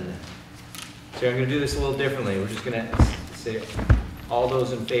 Seeing none. So I'm going to do this a little differently. We're just going to say, all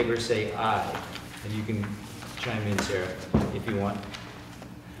those in favor say aye. And you can chime in, Sarah, if you want.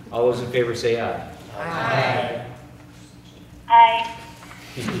 All those in favor say aye. Aye. Aye.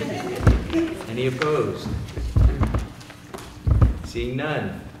 Any opposed? Seeing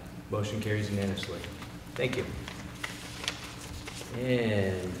none, motion carries unanimously. Thank you.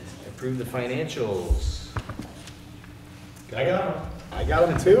 And approve the financials. I got them. I got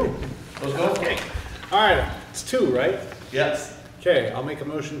them too. Let's go. Okay. All right, it's 2, right? Yes. Okay, I'll make a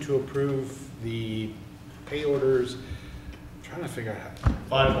motion to approve the pay orders. I'm trying to figure out how.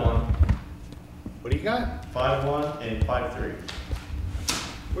 5-1, What do you got? 5-1, and 5-3.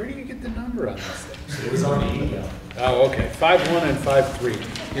 Where do you get the number on this thing? It was on the email. Oh, okay. 5-1 and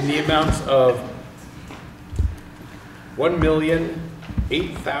 5-3 in the amounts of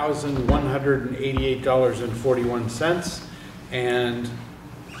 $1,008,188.41 and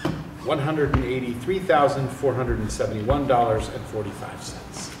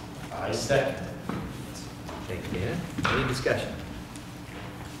 $183,471.45. I second. Thank you. Any discussion?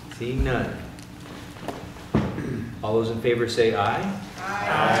 Seeing none. All those in favor say aye.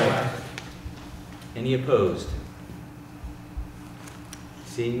 Aye. Any opposed?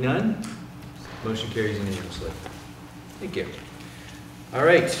 Seeing none, motion carries unanimously. Thank you. All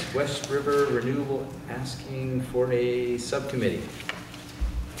right, West River Renewable asking for a subcommittee.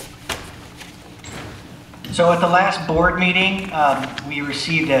 So at the last board meeting, we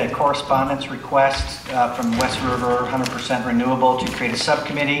received a correspondence request from West River 100% Renewable to create a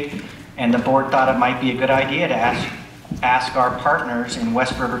subcommittee. And the board thought it might be a good idea to ask our partners in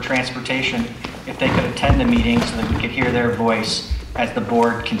West River Transportation if they could attend the meeting so that we could hear their voice as the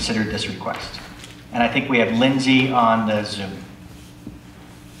board considered this request. And I think we have Lindsay on the Zoom.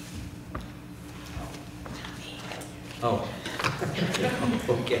 Oh.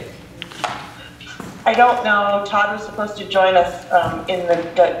 Okay. I don't know. Todd was supposed to join us in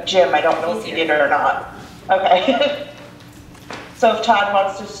the gym. I don't know if he did or not. Okay. So if Todd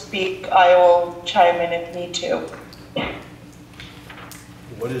wants to speak, I will chime in if need to.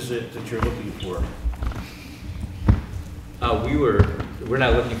 What is it that you're looking for? We're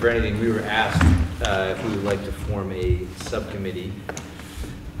not looking for anything. We were asked if we would like to form a subcommittee.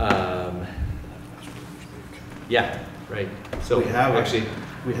 Yeah, right. So we have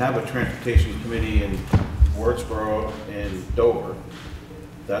a transportation committee in Wardsboro and Dover.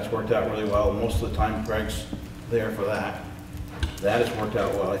 That's worked out really well. Most of the time Greg's there for that. That has worked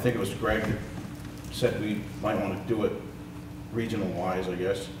out well. I think it was Greg that said we might want to do it regional wise, I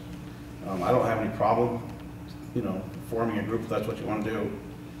guess. I don't have any problem, forming a group if that's what you want to do.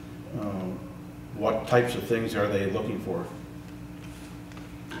 What types of things are they looking for?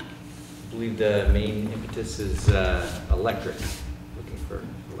 I believe the main impetus is electric, looking for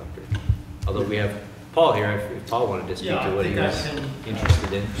electric. Although we have Paul here, if Paul wanted to speak to what he was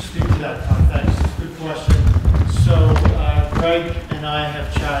interested in. Speak to that, thanks. Good question. So Greg and I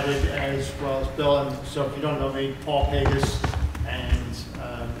have chatted as well as Bill, and so if you don't know me, Paul Pagus, and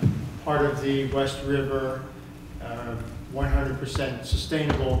part of the West River 100%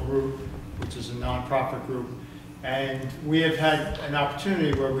 Sustainable Group, which is a nonprofit group. And we have had an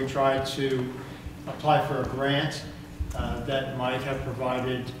opportunity where we tried to apply for a grant that might have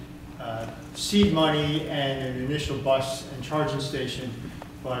provided seed money and an initial bus and charging station,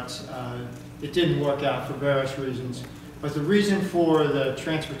 but it didn't work out for various reasons. But the reason for the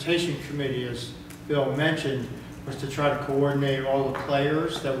Transportation Committee, as Bill mentioned, was to try to coordinate all the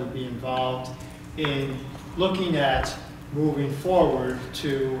players that would be involved in looking at moving forward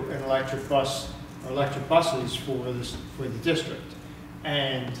to an electric bus or electric buses for the district.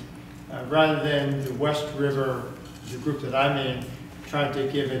 And rather than the West River, the group that I'm in, trying to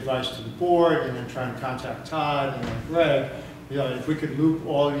give advice to the board and then trying to contact Todd and then Greg, if we could loop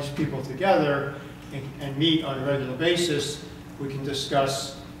all these people together and meet on a regular basis, we can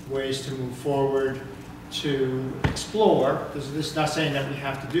discuss ways to move forward to explore, because this is not saying that we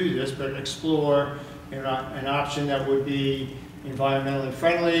have to do this, but explore an option that would be environmentally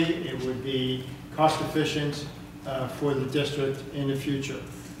friendly, it would be cost efficient for the district in the future.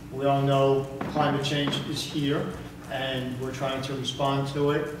 We all know climate change is here and we're trying to respond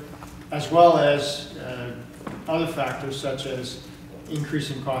to it, as well as other factors such as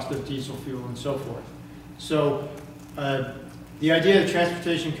increasing cost of diesel fuel and so forth. So the idea of the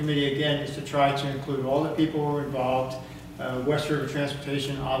Transportation Committee, again, is to try to include all the people who are involved. West River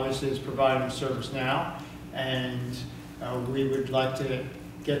Transportation obviously is providing the service now, and we would like to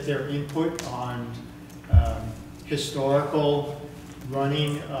get their input on historical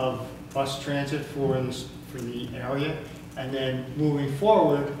running of bus transit for the area, and then moving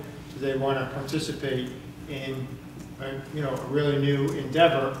forward, do they want to participate in a really new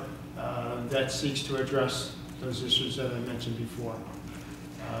endeavor that seeks to address those issues that I mentioned before.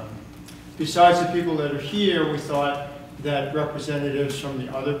 Besides the people that are here, we thought that representatives from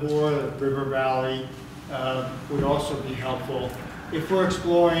the other board, River Valley, would also be helpful. If we're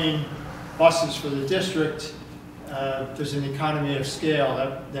exploring buses for the district, there's an economy of scale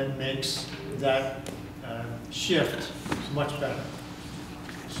that makes that shift much better.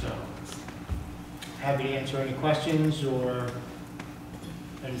 So, happy to answer any questions or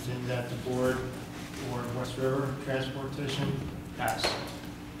anything that the board or West River Transportation has.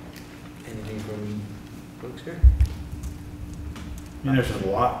 Anything from folks here? There's a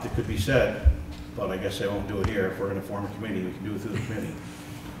lot that could be said, but I guess I won't do it here. If we're going to form a committee, we can do it through the committee.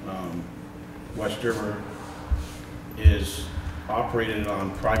 West River is operated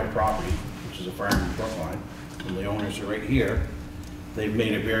on private property, which is a farm in Brookline, and the owners are right here. They've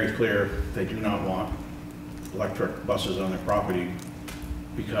made it very clear they do not want electric buses on their property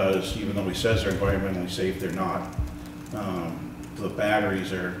because even though he says they're environmentally safe, they're not. The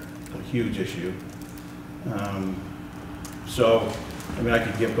batteries are a huge issue. So, I mean, I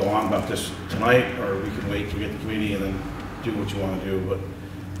could go on about this tonight, or we can wait to get the committee and then do what you want to do, but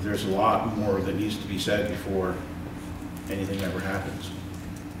there's a lot more that needs to be said before anything ever happens.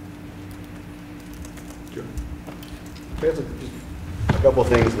 Sure. There's a couple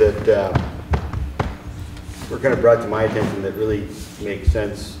things that were kind of brought to my attention that really make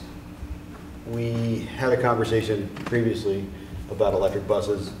sense. We had a conversation previously about electric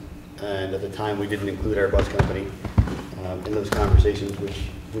buses and at the time we didn't include our bus company in those conversations, which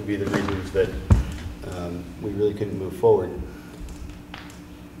would be the reasons that we really couldn't move forward.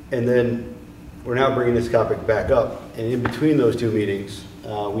 And then we're now bringing this topic back up, and in between those two meetings,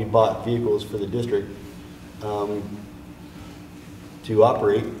 we bought vehicles for the district to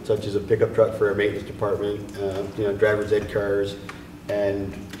operate, such as a pickup truck for our maintenance department, driver's ed cars,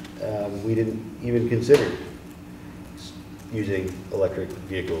 and we didn't even consider using electric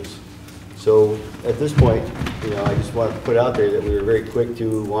vehicles. So at this point, I just want to put out there that we were very quick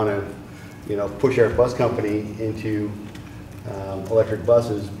to want to, push our bus company into electric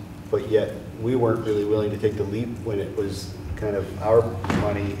buses, but yet we weren't really willing to take the leap when it was kind of our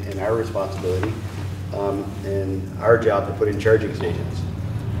money and our responsibility and our job to put in charging stations.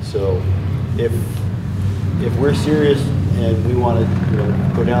 So if we're serious and we want to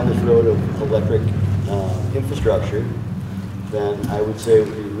go down this road of electric infrastructure, then I would say it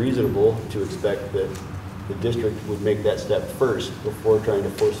would be reasonable to expect that the district would make that step first before trying to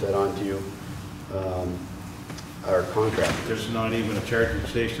force that onto our contract. There's not even a charging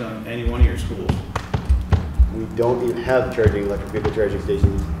station on any one of your schools. We don't even have electric vehicle charging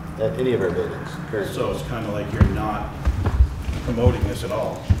stations at any of our buildings currently. So it's kind of like you're not promoting this at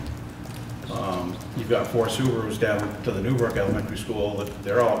all. You've got 4 Subarus down to the Newbrook Elementary School that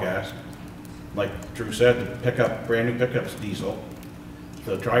they're all gas. Like Drew said, the brand new pickup's diesel.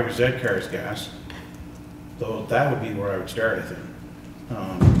 The driver's ed car is gas. So that would be where I would start, I think.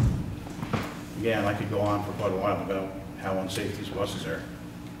 Again, I could go on for quite a while about how unsafe these buses are,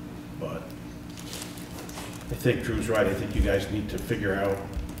 but I think Drew's right. I think you guys need to figure out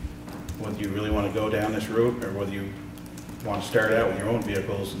whether you really want to go down this route or whether you want to start out with your own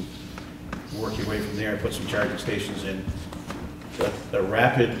vehicles and work your way from there and put some charging stations in. The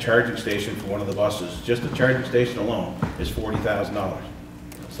rapid charging station for one of the buses, just the charging station alone, is $40,000.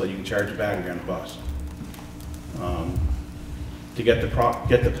 So you can charge a battery on the bus. To get the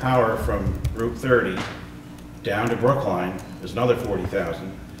power from Route 30 down to Brookline is another $40,000.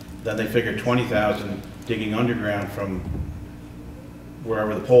 Then they figured $20,000 digging underground from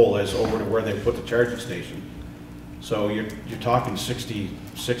wherever the pole is over to where they put the charging station. So you're talking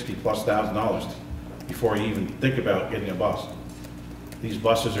 $60,000+ before you even think about getting a bus. These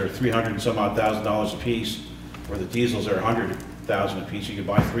buses are $300 and some odd thousand a piece, where the diesels are $100,000 a piece. You could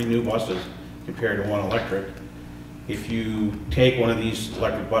buy 3 new buses compared to 1 electric. If you take one of these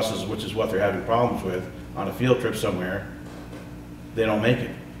electric buses, which is what they're having problems with, on a field trip somewhere, they don't make it.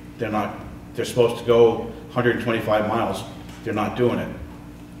 They're supposed to go 125 miles. They're not doing it.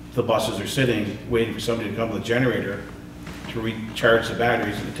 The buses are sitting, waiting for somebody to come with a generator to recharge the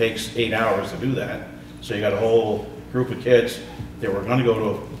batteries, and it takes 8 hours to do that. So you got a whole group of kids that were gonna go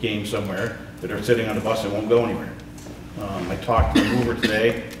to a game somewhere that are sitting on a bus that won't go anywhere. I talked to the mover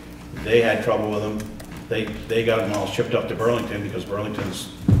today. They had trouble with them. They got them all shipped up to Burlington because Burlington's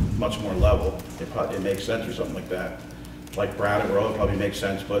much more level. It makes sense or something like that. Like Brattleboro, it probably makes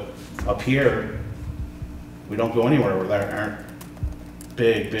sense, but up here, we don't go anywhere where there aren't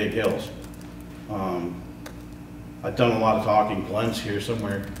big hills. I've done a lot of talking. Glenn's here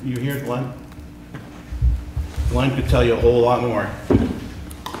somewhere. You here, Glenn? Glenn could tell you a whole lot more.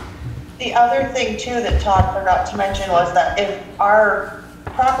 The other thing too that Todd forgot to mention was that if our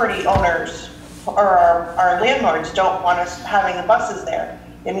property owners or our landlords don't want us having the buses there,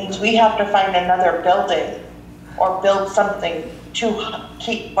 it means we have to find another building or build something to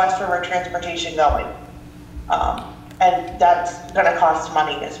keep West River transportation going. And that's gonna cost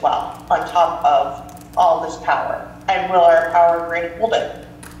money as well, on top of all this power. And will our power grid hold it?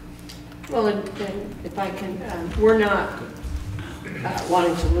 Well, and if I can, we're not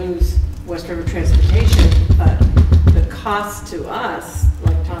wanting to lose West River transportation, but the cost to us,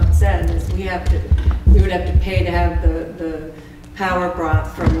 like Todd said, is we would have to pay to have the power brought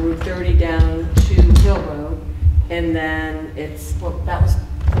from Route 30 down to Hill Road, and then it's, well, that was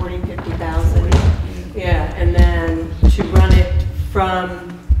 50,000. Yeah, and then to run it from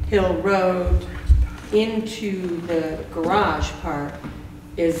Hill Road into the garage part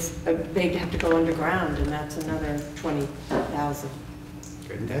is, they'd have to go underground, and that's another 20,000.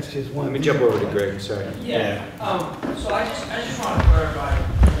 That's just one. Let me jump over to Greg, sorry. Yeah, so I just want to clarify,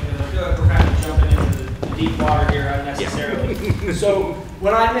 because I feel like we're kind of jumping into the deep water here unnecessarily. So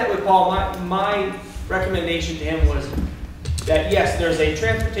when I met with Paul, my recommendation to him was that yes, there's a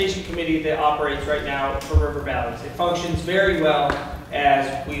transportation committee that operates right now for River Valleys. It functions very well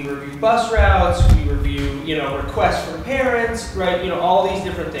as we review bus routes, we review, requests from parents, right, all these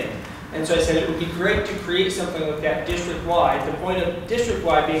different things. And so I said it would be great to create something like that district-wide. The point of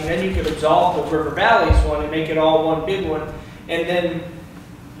district-wide being then you could absolve the River Valleys one and make it all one big one. And then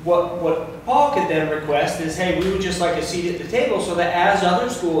what Paul could then request is, hey, we would just like a seat at the table so that as other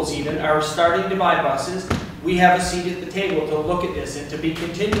schools even are starting to buy buses, we have a seat at the table to look at this and to be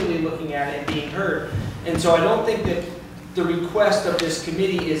continually looking at it and being heard. And so I don't think that the request of this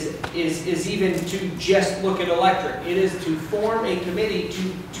committee is even to just look at electric. It is to form a committee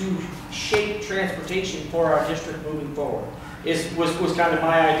to shape transportation for our district moving forward. Was kind of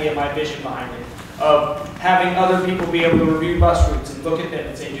my idea, my vision behind it, of having other people be able to review bus routes and look at them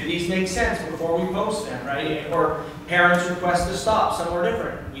and say, do these make sense before we post them, right? Or parents request a stop somewhere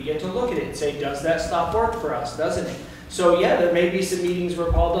different. We get to look at it and say, does that stop work for us, doesn't it? So yeah, there may be some meetings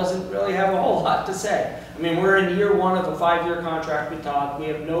where Paul doesn't really have a whole lot to say. I mean, we're in year 1 of a 5-year contract with Todd. We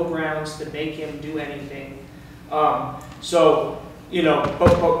have no grounds to make him do anything. So, you know,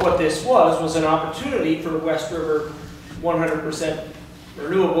 but what this was an opportunity for West River 100%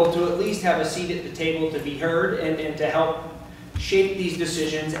 renewable to at least have a seat at the table to be heard and to help shape these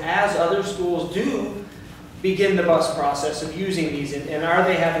decisions as other schools do begin the bus process of using these. And are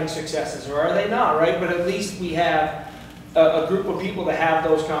they having successes or are they not, right? But at least we have a group of people to have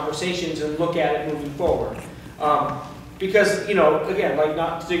those conversations and look at it moving forward. Because, you know, again, like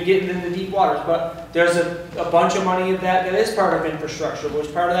not to get into the deep waters, but there's a bunch of money of that is part of infrastructure,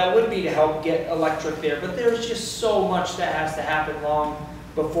 which part of that would be to help get electric there. But there's just so much that has to happen long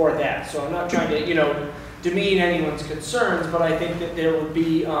before that. So I'm not trying to, you know, demean anyone's concerns, but I think that there would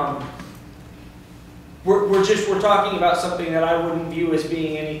be, we're talking about something that I wouldn't view as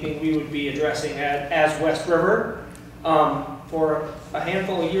being anything we would be addressing as West River for a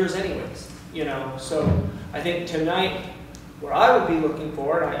handful of years anyways, you know. So I think tonight, what I would be looking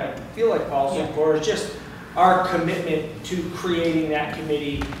for, and I feel like Paul's looking for, is just our commitment to creating that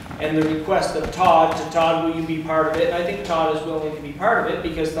committee and the request of Todd to Todd, will you be part of it? And I think Todd is willing to be part of it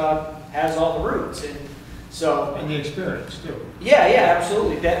because Todd has all the roots. And so, and the experience too. Yeah,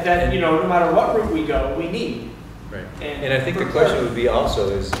 absolutely. That you know, no matter what route we go, we need. Right. And I think the question would be also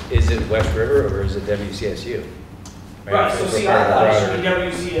is it West River or is it WCSU? Right. So see, I thought it should be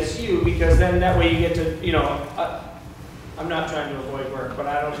WCSU because then that way you get to, you know, I'm not trying to avoid work, but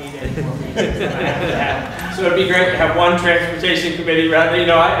I don't need any more meetings than I have to have. So it'd be great to have one transportation committee rather, you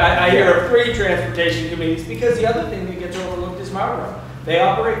know, I hear of 3 transportation committees because the other thing that gets overlooked is Marlboro. They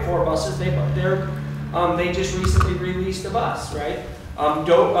operate 4 buses. They just recently released a bus, right?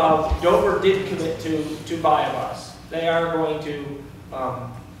 Dover did commit to buy a bus. They are going to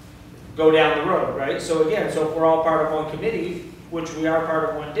go down the road, right? So again, if we're all part of one committee, which we are part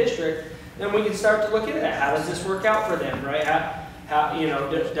of one district, then we can start to look at it. How does this work out for them, right? How you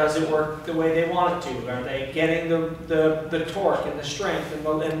know, does it work the way they want it to? Are they getting the torque and the strength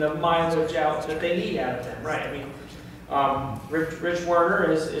and the mileage out that they need out of them, right? I mean, Rich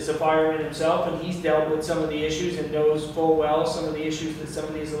Werner is a fireman himself, and he's dealt with some of the issues and knows full well some of the issues that some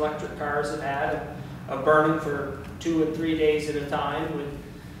of these electric cars have had of burning for 2 and 3 days at a time.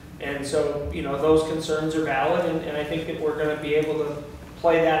 And so, you know, those concerns are valid, and I think that we're going to be able to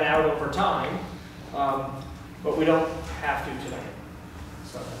play that out over time, but we don't have to tonight.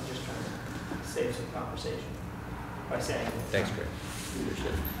 So I'm just trying to save some conversation by saying that. Thanks, Greg.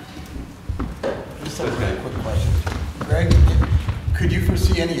 Just a really quick question. Greg, could you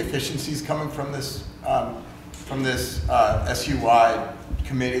foresee any efficiencies coming from this SU-wide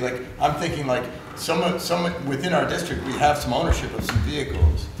committee? Like, I'm thinking like some within our district, we have some ownership of some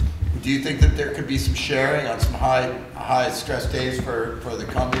vehicles. Do you think that there could be some sharing on some high stress days for the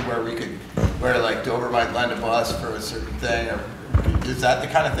company where like Dover might lend a bus for a certain thing, or is that the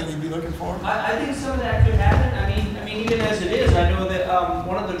kind of thing you'd be looking for? I think some of that could happen. I mean, even as it is, I know that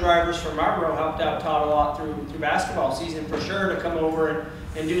one of the drivers from Marlboro helped out Todd a lot through basketball season for sure to come over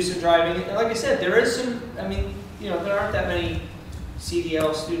and do some driving. And like I said, there is some. I mean, you know, there aren't that many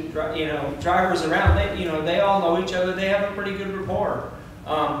CDL student drivers around. They all know each other. They have a pretty good rapport.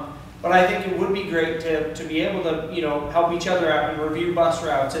 But I think it would be great to be able to, you know, help each other out and review bus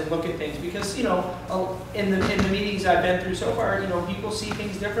routes and look at things because, you know, in the meetings I've been through so far, you know, people see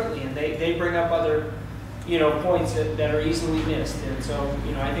things differently and they bring up other, you know, points that are easily missed. And so,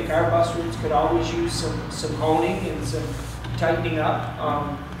 you know, I think our bus routes could always use some honing and some tightening up,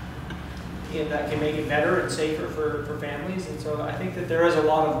 and that can make it better and safer for families. And so I think that there is a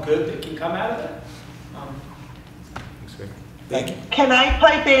lot of good that can come out of it. Thank you. Can I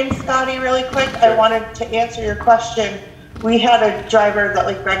pipe in, Scotty, really quick? Sure. I wanted to answer your question. We had a driver that,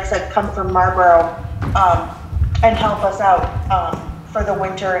 like Greg said, come from Marlboro and help us out for the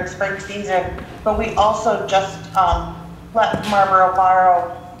winter and spring season. But we also just let Marlboro borrow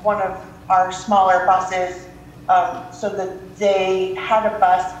one of our smaller buses so that they had a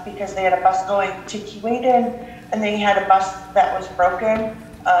bus because they had a bus going to Keewaydin and they had a bus that was broken.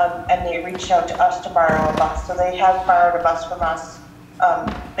 and they reached out to us to borrow a bus. So they have borrowed a bus from us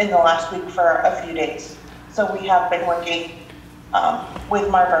in the last week for a few days. So we have been working with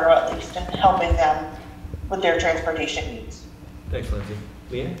Marlboro at least and helping them with their transportation needs. Thanks, Lindsay.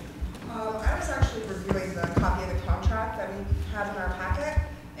 Leanne? I was actually reviewing the copy of the contract that we have in our packet,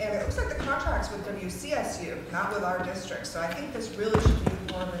 and it looks like the contract's with WCSU, not with our district. So I think this really should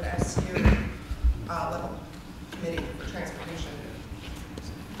be more of an SU level committee for transportation.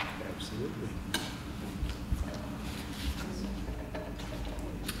 Absolutely.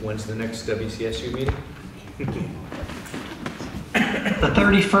 When's the next WCSU meeting? The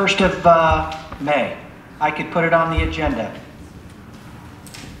 31st of May. I could put it on the agenda.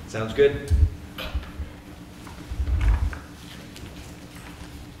 Sounds good.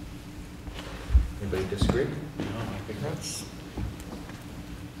 Anybody disagree? No, I think that's...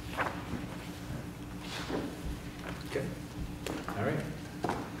 Okay. All right.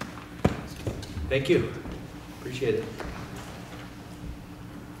 Thank you. Appreciate it.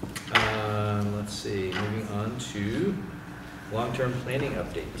 Let's see, moving on to long-term planning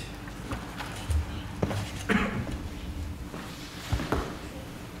update.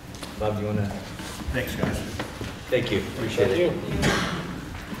 Bob, do you want to? Thanks, guys. Thank you. Appreciate it.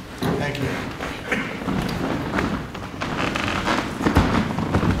 Thank you.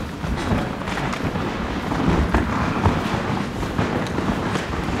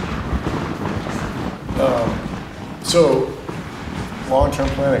 So, long-term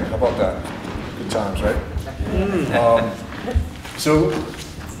planning, how about that? Good times, right? So,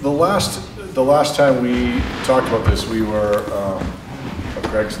 the last time we talked about this, we were,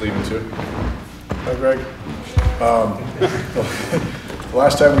 Greg's leaving too. Hi, Greg. The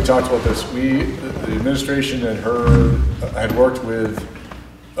last time we talked about this, the administration had worked with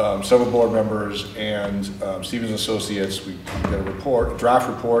several board members and Stevens Associates. We got a draft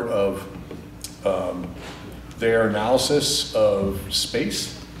report of their analysis of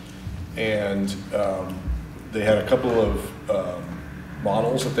space, and they had a couple of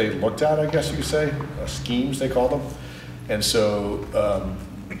models that they looked at, I guess you could say, schemes they call them. And so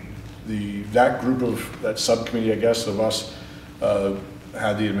that subcommittee, I guess, of us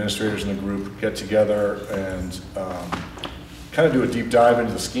had the administrators in the group get together and kind of do a deep dive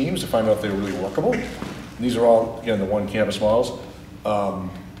into the schemes to find out if they were really workable. And these are all, again, the one campus models.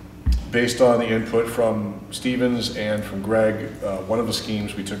 Based on the input from Stevens and from Greg, one of the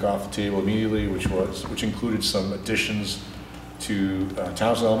schemes we took off the table immediately, which included some additions to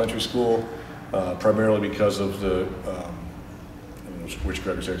Townsend Elementary School, primarily because of the, I don't know which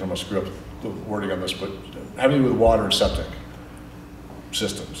Greg was saying, I'm going to screw up the wording on this, but having to do with water and septic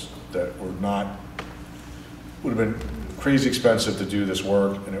systems that would have been crazy expensive to do this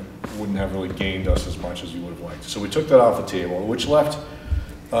work, and it wouldn't have really gained us as much as we would have liked. So we took that off the table, which left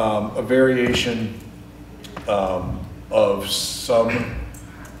a variation of some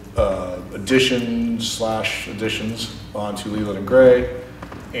additions onto Leland and Gray,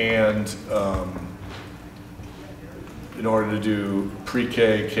 and in order to do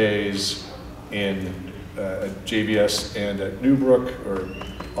pre-K, Ks in JVS and at Newbrook, or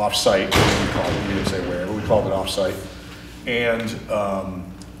off-site, we called it, we didn't say where, but we called it off-site, and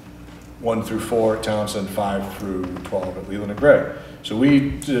 1 through 4 at Townsend, 5 through 12 at Leland and Gray. So we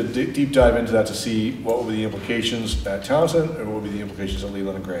did a deep dive into that to see what would be the implications at Townsend and what would be the implications at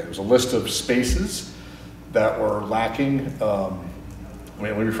Leland and Gray. There was a list of spaces that were lacking. Let me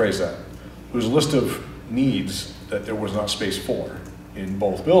rephrase that. There was a list of needs that there was not space for in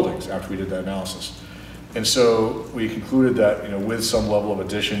both buildings after we did that analysis. And so we concluded that, with some level of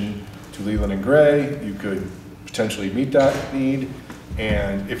addition to Leland and Gray, you could potentially meet that need.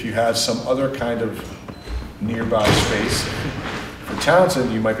 And if you had some other kind of nearby space for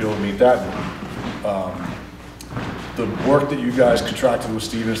Townsend, you might be able to meet that need. The work that you guys contracted with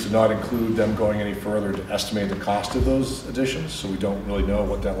Stevens did not include them going any further to estimate the cost of those additions, so we don't really know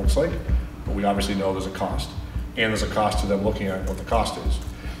what that looks like, but we obviously know there's a cost. And there's a cost to them looking at what the cost is.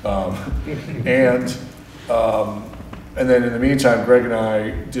 And then in the meantime, Greg and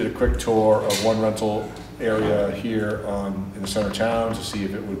I did a quick tour of one rental area here in the center of town to see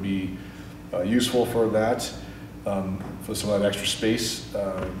if it would be useful for that, for some of that extra space.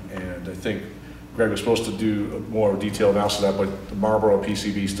 And I think Greg was supposed to do a more detailed analysis of that, but the Marlboro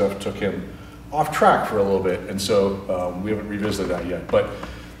PCB stuff took him off track for a little bit, and so we haven't revisited that yet. But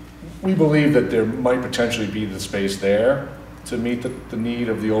we believe that there might potentially be the space there to meet the need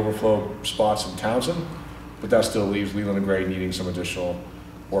of the overflow spots in Townsend, but that still leaves Leland and Gray needing some additional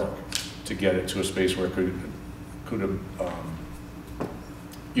work to get it to a space where it could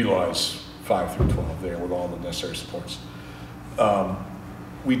utilize 5 through 12 there with all the necessary supports.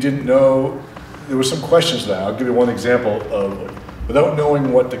 we didn't know, there were some questions there. I'll give you one example of, without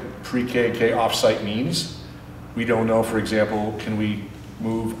knowing what the pre-K offsite means, we don't know, for example, can we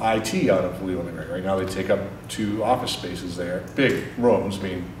move IT out of Leland and Gray? Right now they take up 2 office spaces there, big rooms, I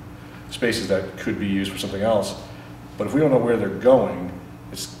mean, spaces that could be used for something else. But if we don't know where they're going,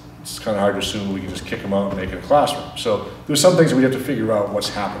 it's kind of hard to assume we can just kick them out and make it a classroom. So there's some things that we have to figure out what's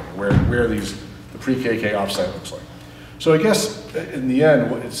happening, where the pre-KK offsite looks like. So I guess in the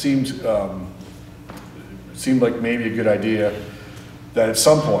end, it seemed like maybe a good idea that at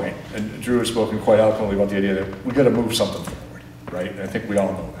some point, and Drew has spoken quite eloquently about the idea that we got to move something forward, right? And I think we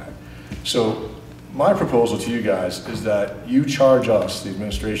all know that. So my proposal to you guys is that you charge us, the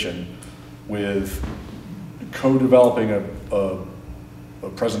administration, with co-developing a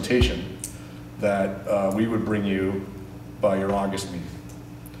presentation that we would bring you by your August meeting.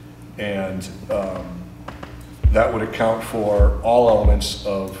 And that would account for all elements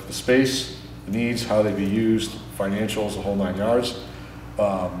of the space, the needs, how they'd be used, financials, the whole 9 yards.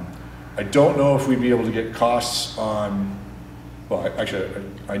 I don't know if we'd be able to get costs on, well, actually,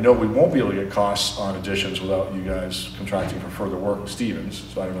 I know we won't be able to get costs on additions without you guys contracting for further work with Stevens,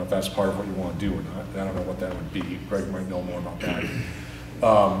 so I don't know if that's part of what you want to do or not. I don't know what that would be. Greg might know more about that.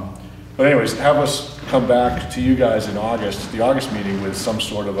 But anyways, have us come back to you guys in August, the August meeting, with some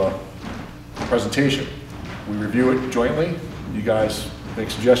sort of a presentation. We review it jointly, you guys make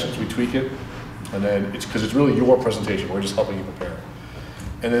suggestions, we tweak it, and then because it's really your presentation, we're just helping you prepare it.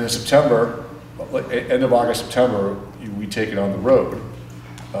 And then in September, end of August, September, we take it on the road.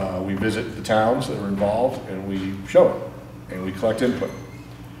 We visit the towns that are involved and we show it and we collect input.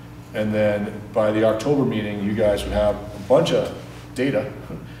 And then by the October meeting, you guys would have a bunch of data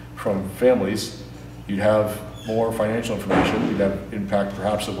from families. You'd have more financial information. You'd have impact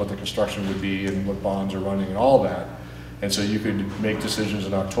perhaps of what the construction would be and what bonds are running and all that. And so you could make decisions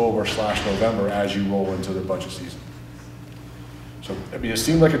in October/November as you roll into the budget season. So, I mean, it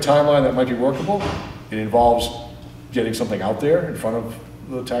seemed like a timeline that might be workable. It involves getting something out there in front of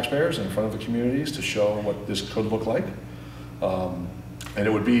the taxpayers and in front of the communities to show what this could look like. And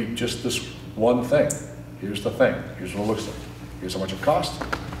it would be just this one thing. Here's the thing. Here's what it looks like. Here's how much it costs.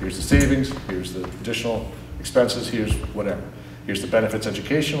 Here's the savings. Here's the additional expenses. Here's whatever. Here's the benefits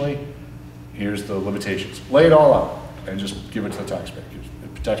educationally. Here's the limitations. Lay it all out and just give it to the taxpayers.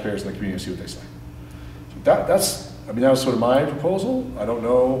 The taxpayers in the community see what they say. So I mean, that was sort of my proposal. I don't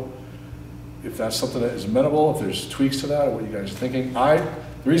know if that's something that is amenable, if there's tweaks to that, or what you guys are thinking. The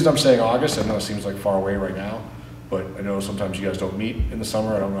reason I'm saying August, I know it seems like far away right now, but I know sometimes you guys don't meet in the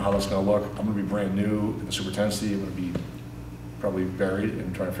summer. I don't know how that's going to look. I'm going to be brand new in the superintendency. I'm going to be probably buried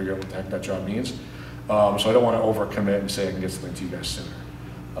and trying to figure out what the heck that job means. So I don't want to overcommit and say I can get something to you guys sooner.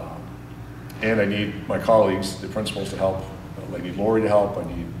 And I need my colleagues, the principals, to help. I need Lori to help. I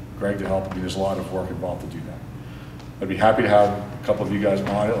need Greg to help. I mean, there's a lot of work involved to do that. I'd be happy to have a couple of you guys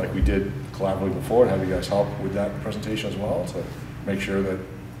on it like we did collaboratively before, and have you guys help with that presentation as well to make sure that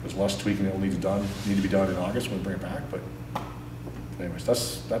there's less tweaking that will need to be done in August when we bring it back. But anyways,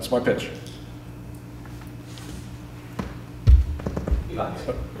 that's my pitch.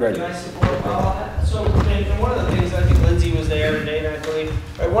 Greg. Can I support that? So, and one of the things, I think Lindsay was there today, I believe,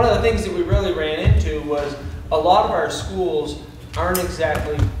 right, one of the things that we really ran into was a lot of our schools aren't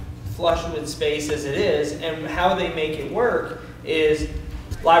exactly flush with space as it is, and how they make it work is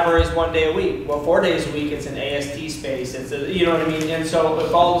libraries 1 day a week. Well, 4 days a week, it's an AST space. It's a, you know what I mean? And so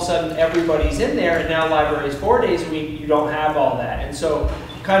if all of a sudden everybody's in there, and now libraries 4 days a week, you don't have all that. And so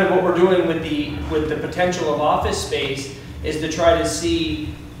kind of what we're doing with the potential of office space is to try to see,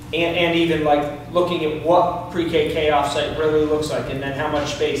 and even like looking at what pre-KK offsite really looks like, and then how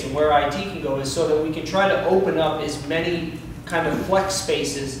much space and where IT can go, is so that we can try to open up as many kind of flex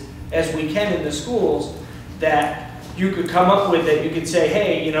spaces as we can in the schools that you could come up with, that you could say,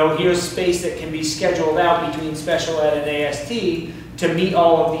 hey, you know, here's space that can be scheduled out between special ed and AST to meet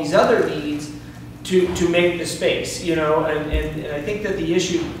all of these other needs to make the space, you know, and I think that the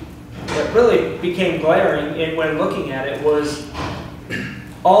issue that really became glaring in when looking at it was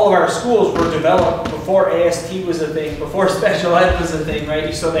all of our schools were developed before AST was a thing, before special ed was a thing,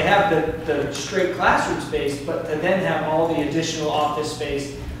 right? So they have the straight classroom space, but to then have all the additional office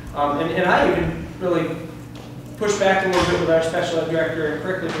space. And I even really pushed back a little bit with our special ed director and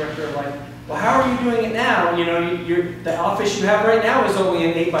curriculum director, like, well, how are you doing it now? You know, the office you have right now is only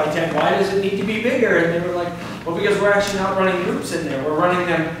an 8 by 10. Why does it need to be bigger? And they were like, well, because we're actually not running groups in there. We're running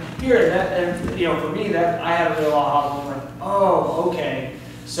them here. And you know, for me, that I had a real aha. I'm like, oh, okay.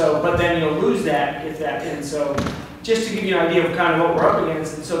 So, but then you'll lose that if that. And so, just to give you an idea of kind of what we're up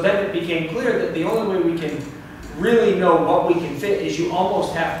against, and so then it became clear that the only way we can really know what we can fit is you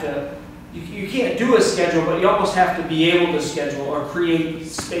almost have to, you can't do a schedule, but you almost have to be able to schedule or create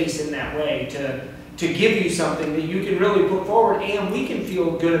space in that way to give you something that you can really put forward and we can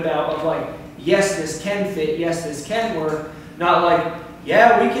feel good about of like, yes, this can fit, yes, this can work, not like,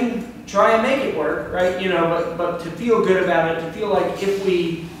 yeah, we can try and make it work, right? You know, but to feel good about it, to feel like if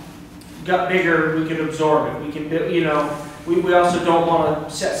we got bigger, we could absorb it. We can, you know, we also don't want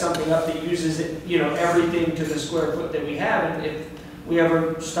to set something up that uses it, you know, everything to the square foot that we have. And if we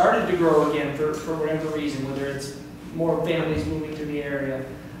ever started to grow again for whatever reason, whether it's more families moving to the area,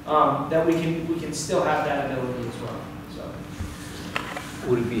 that we can still have that ability as well. So,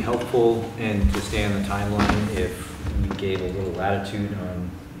 would it be helpful and to stay on the timeline if we gave a little latitude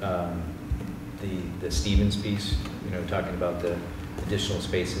on the Stevens piece? You know, talking about the additional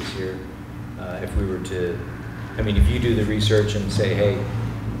spaces here. If we were to, I mean, if you do the research and say, hey,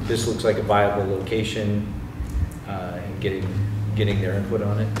 this looks like a viable location, and getting their input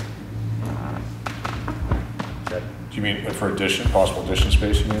on it. Do you mean for possible addition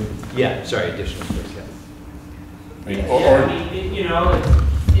space, you mean? Yeah, sorry, additional space, yeah. I mean, I mean, you know,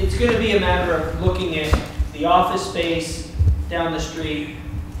 it's going to be a matter of looking at the office space down the street,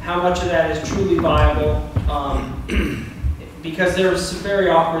 how much of that is truly viable, because there's some very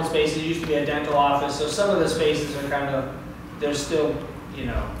awkward spaces. It used to be a dental office, so some of the spaces are kind of, they're still, you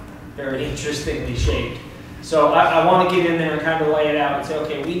know, very interestingly shaped. So I want to get in there and kind of lay it out and say,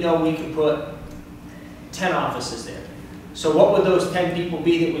 okay, we know we can put 10 offices there. So what would those 10 people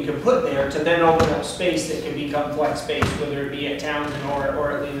be that we could put there to then open up space that could become flex space, whether it be at Townsend or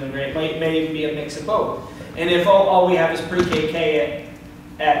at Leland and Gray? It may even be a mix of both. And if all we have is pre-KK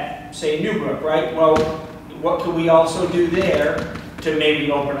at, say, Newbrook, right? Well, what could we also do there to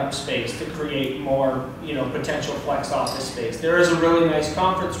maybe open up space to create more, you know, potential flex office space? There is a really nice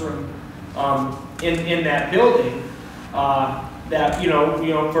conference room in that building that, you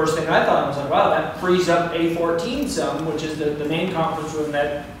know, first thing I thought, I was like, wow, that frees up A14 some, which is the main conference room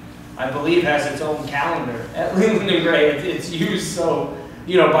that I believe has its own calendar at Leland and Gray. It's used so,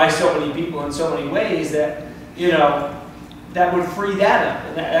 you know, by so many people in so many ways that, you know, that would free that up.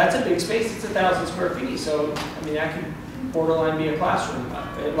 And that's a big space. It's 1,000 square feet. So, I mean, that could borderline be a classroom.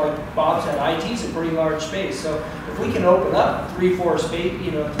 Like Bob said, IT is a pretty large space. So if we can open up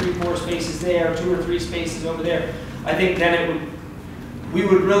 3-4 spaces there, 2 or 3 spaces over there, I think then we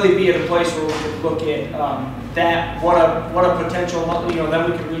would really be at a place where we could look at that, what a potential, you know,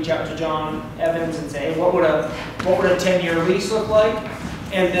 then we could reach out to John Evans and say, hey, what would a 10-year lease look like?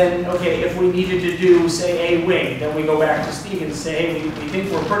 And then, okay, if we needed to do, say, a wing, then we go back to Steve and say, hey, we think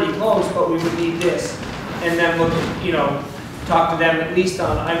we're pretty close, but we would need this. And then look at, you know, talk to them at least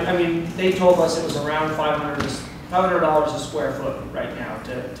on, I mean, they told us it was around $500 a square foot right now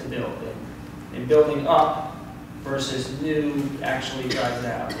to build. And building up versus new actually drives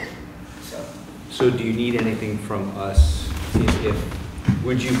that out. So do you need anything from us?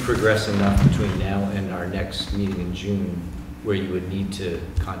 Would you progress enough between now and our next meeting in June where you would need to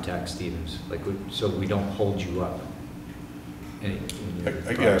contact Stevens, like, so we don't hold you up?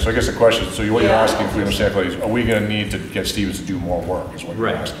 Yeah, so I guess the question, so what you're asking, if we understand correctly, is, are we going to need to get Stevens to do more work, is what you're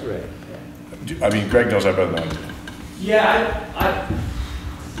asking? Right. I mean, Greg knows that better than I do. Yeah,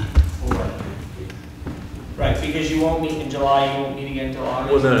 right, because you won't meet in July, you won't meet again until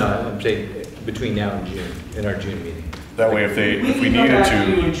August. Well, no, I'm saying between now and June, in our June meeting. That way, if we needed come back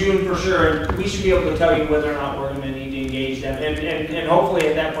to you in June for sure, and we should be able to tell you whether or not we're going to need to engage them. And hopefully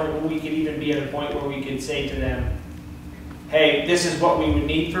at that point, we could even be at a point where we could say to them, hey, this is what we would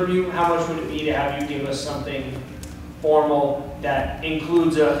need from you. How much would it be to have you give us something formal that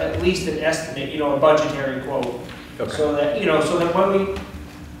includes at least an estimate, you know, a budgetary quote. Okay. So that, you know, so that when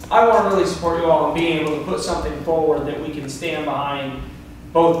I want to really support you all in being able to put something forward that we can stand behind,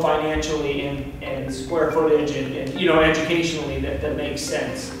 both financially and square footage and you know, educationally that makes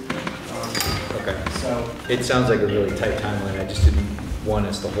sense. Okay. So it sounds like a really tight timeline. I just didn't want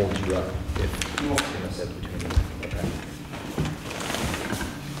us to hold you up if you know, said between them. Okay.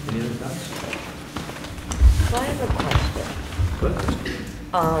 Any other thoughts? I have a question.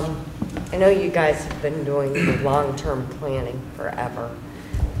 I know you guys have been doing the long-term planning forever,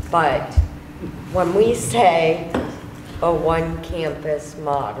 but when we say a one-campus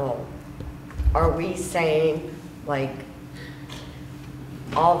model, are we saying like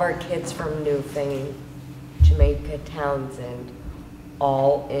all of our kids from Newfane, Jamaica, Townsend,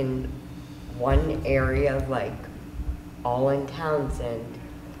 all in one area, like all in Townsend?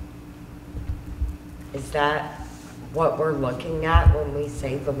 Is that what we're looking at when we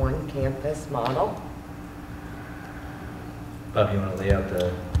say the one campus model? Bob, you want to lay out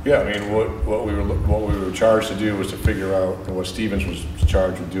Yeah, I mean, what we were charged to do was to figure out, and what Stevens was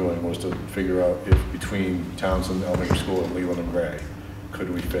charged with doing was to figure out if between Townsend Elementary School and Leland and Gray, could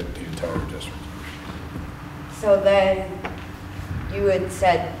we fit the entire district? So then you had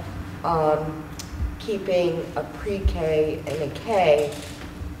said keeping a pre-K and a K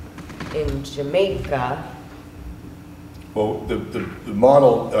in Jamaica. Well, the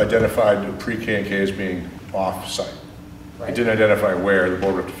model identified the pre-K and K as being off-site. Right. It didn't identify where, the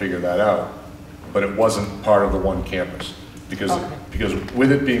board would have to figure that out, but it wasn't part of the one campus. Because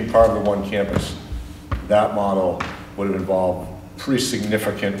with it being part of the one campus, that model would have involved pretty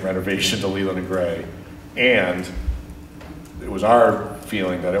significant renovation to Leland and Gray, and it was our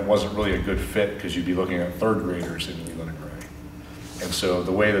feeling that it wasn't really a good fit because you'd be looking at third graders in Leland and Gray. And so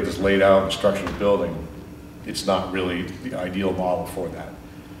the way that it's laid out and structured the building, it's not really the ideal model for that.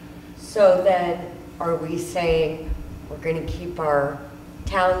 So then are we saying we're going to keep our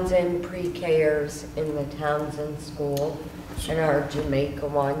Townsend pre-Kers in the Townsend school and our Jamaica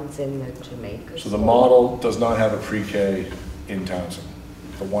ones in the Jamaica So school? the model does not have a pre-K in Townsend.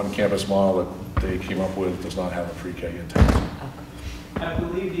 The one campus model that they came up with does not have a pre-K in Townsend. I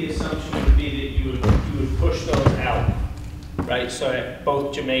believe the assumption would be that you would push those out, right? So that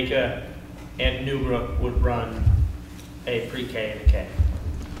both Jamaica and Newbrook would run a pre-K and a K.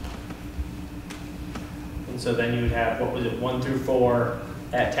 And so then you would have, what was it, 1 through 4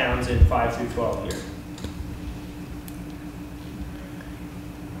 at Townsend, 5 through 12 here.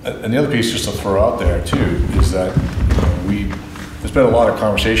 And the other piece just to throw out there too is that there's been a lot of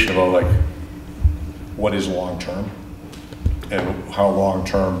conversation about like what is long-term and how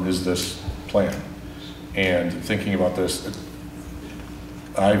long-term is this plan. And thinking about this,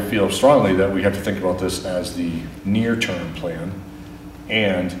 I feel strongly that we have to think about this as the near-term plan,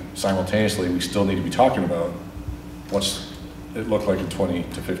 and simultaneously we still need to be talking about what's it look like in 20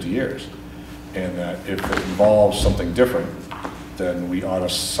 to 50 years. And that if it involves something different, then we ought to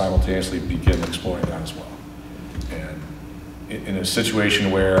simultaneously begin exploring that as well. And in a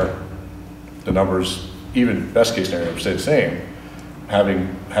situation where the numbers, even best case scenario, stay the same,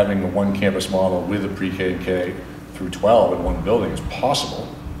 having a one campus model with a pre-K and K through 12 in one building is possible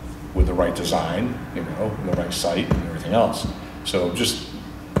with the right design, and the right site and everything else. So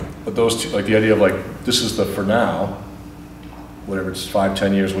but those two, like the idea of like, this is the for now, whatever it's 5,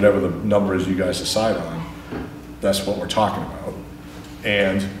 10 years, whatever the number is you guys decide on, that's what we're talking about.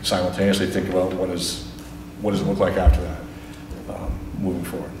 And simultaneously think about what does it look like after that, moving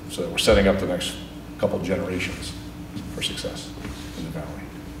forward. So we're setting up the next couple generations for success in the valley.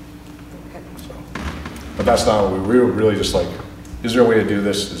 So, but that's not what we were really just like, is there a way to do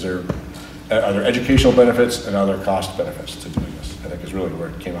this? Are there educational benefits and are there cost benefits to doing this? I think is really where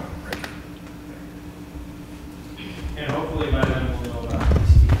it came out, right? And hopefully by then we'll know about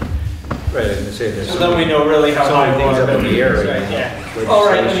PCBs. Right, I was going to say there's so then we know really how high things up in the air right right, now. yeah. Oh,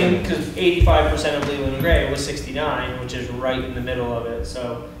 right, I mean, because 85% of Leland and Gray was 69, which is right in the middle of it.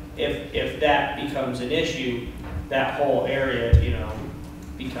 So if that becomes an issue, that whole area,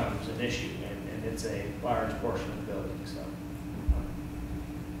 becomes an issue, and it's a large portion of the building. So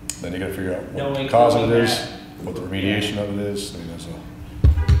then you got to figure out what the cause of it is, what the remediation of it is. I mean,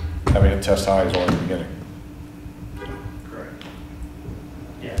 having it test high is only the beginning. Correct.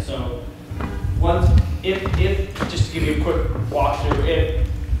 Yeah. So if just to give you a quick walkthrough,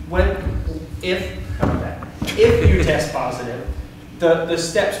 if you test positive, the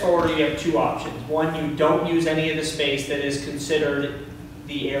steps forward, you have two options. One, you don't use any of the space that is considered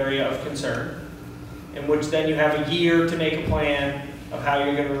the area of concern, in which then you have a year to make a plan of how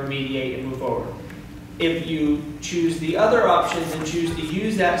you're going to remediate and move forward. If you choose the other options and choose to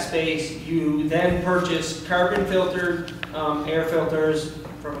use that space, you then purchase carbon filtered air filters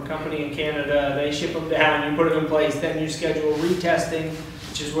from a company in Canada. They ship them down, you put them in place, then you schedule retesting,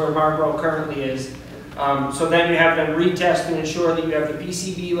 which is where Marlboro currently is. So then you have them retest to ensure that you have the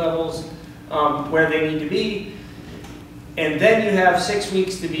PCB levels where they need to be. And then you have 6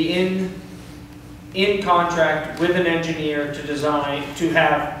 weeks to be in contract with an engineer to design, to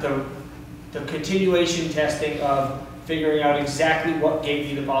have the continuation testing of figuring out exactly what gave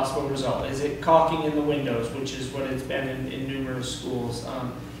you the possible result. Is it caulking in the windows, which is what it's been in numerous schools?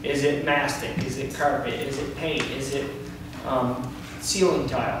 Is it mastic? Is it carpet? Is it paint? Is it ceiling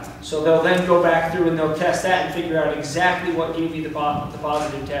tile? So they'll then go back through and they'll test that and figure out exactly what gave you the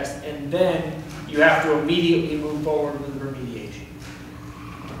positive test, and then you have to immediately move forward with remediation.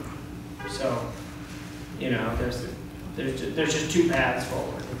 So, there's just two paths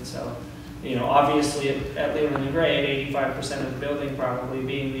forward, and so, obviously at Leland and Gray, at 85% of the building probably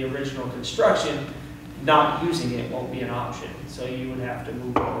being the original construction, not using it won't be an option. So you would have to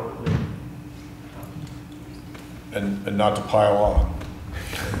move forward with. And not to pile on.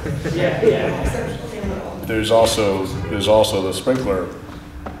 Yeah. There's also the sprinkler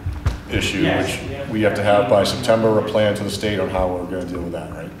issue, Yes, which we have to have by September a plan to the state on how we're going to deal with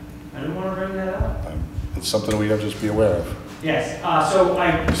that, right? I didn't want to bring that up. It's something we have to just be aware of. Yes, so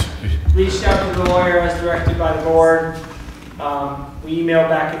I reached out to the lawyer as directed by the board. We emailed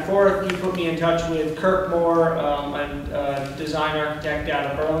back and forth. He put me in touch with Kirk Moore, a design architect out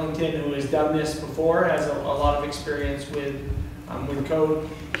of Burlington who has done this before, has a lot of experience with code.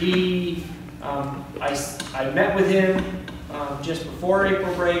 I met with him just before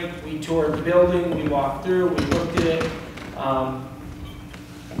April break. We toured the building, we walked through, we looked at it.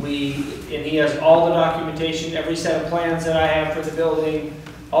 And he has all the documentation, every set of plans that I have for the building,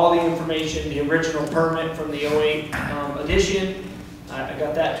 all the information, the original permit from the 08 addition. I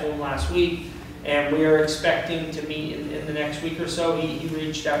got that to him last week, and we are expecting to meet in the next week or so. He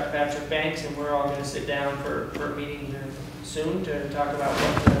reached out to Patrick Banks, and we're all going to sit down for a meeting here soon to talk about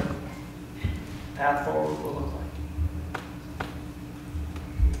what the path forward will look like.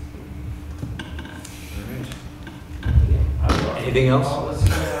 Anything else?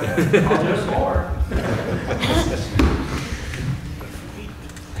 There's more.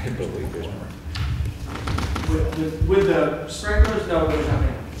 I believe there's more. With the sprinklers, no, there's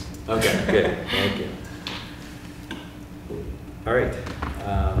nothing. Okay, good. Thank you. All right.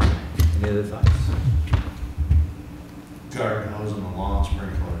 Any other thoughts? Garden hose and the lawn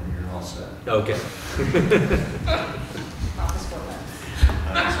sprinkler, you're all set. Okay.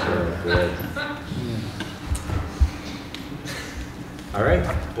 That's good. All right.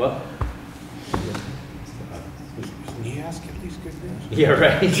 Well. NEASC at least good news? Yeah,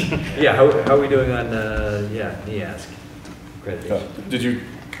 right. Yeah, how are we doing on, NEASC accreditation?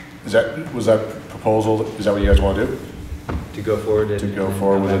 Was that proposal, is that what you guys want to do? To go forward To go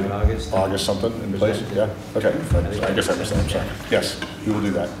forward with in August? August something in place? Yeah, okay. I guess I missed that, I'm sorry. Yes, we will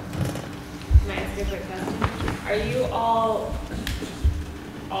do that. Can I ask you a quick question? Are you all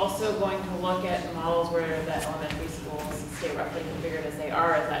also going to look at models where the elementary schools stay roughly configured as they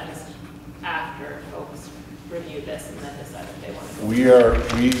are, or is that just after folks review this and then decide if they want to?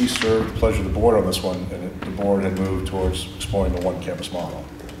 We served pleasure to the board on this one, and the board had moved towards exploring the one campus model.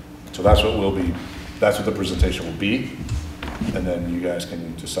 So that's what the presentation will be, and then you guys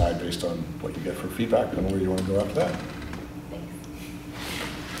can decide based on what you get for feedback and where you want to go after that. Thanks.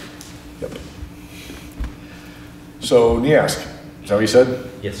 Yep. So NEASC, is that what you said?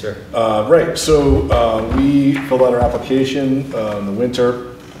 Yes, sir. Right, so we filled out our application in the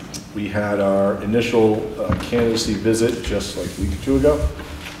winter. We had our initial candidacy visit just like a week or two ago,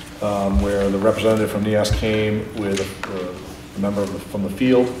 where the representative from NEASC came with a member from the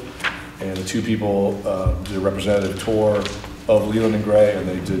field, and the two people did a representative tour of Leland and Gray, and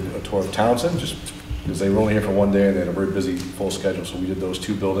they did a tour of Townsend, just because they were only here for one day and they had a very busy, full schedule, so we did those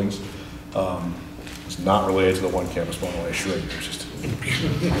two buildings. It's not related to the one campus model, I assure you, it's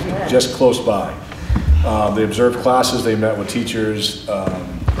just close by. They observed classes, they met with teachers,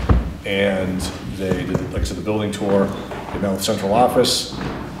 and they did, like I said, the building tour. They met with central office,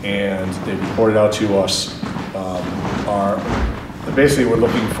 and they reported out to us. Basically, we're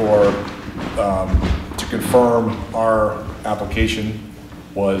looking for to confirm our application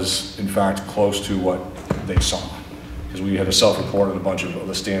was in fact close to what they saw, because we had a self-report on a bunch of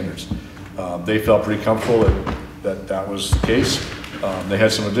the standards. They felt pretty comfortable that was the case. They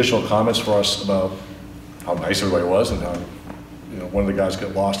had some additional comments for us about how nice everybody was, and how, one of the guys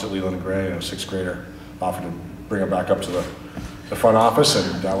got lost at Leland and Gray, and a sixth grader offered to bring him back up to the front office,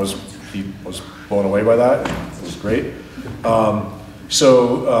 and he was blown away by that. It was great.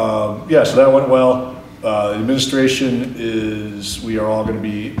 So that went well. The administration we are all going to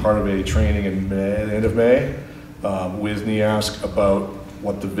be part of a training in May, at the end of May, with NEASC about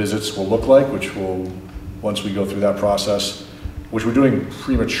what the visits will look like, which will, once we go through that process, which we're doing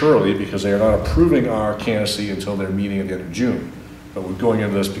prematurely because they are not approving our candidacy until their meeting at the end of June. But we're going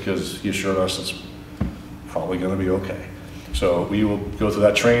into this because he assured us it's probably going to be okay. So we will go through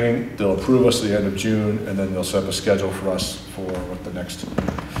that training, they'll approve us at the end of June, and then they'll set up a schedule for us for what the next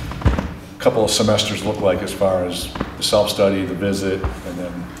couple of semesters look like as far as the self-study, the visit, and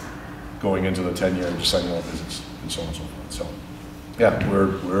then going into the 10-year decennial visits, and so on and so forth. So yeah, we're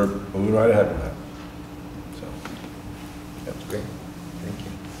moving right ahead with that. So that's great. Thank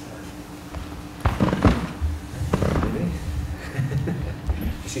you.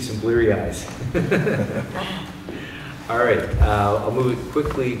 I see some bleary eyes. All right, I'll move it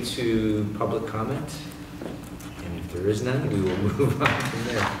quickly to public comment. And if there is none, we will move on from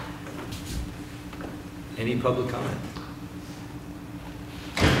there. Any public comment?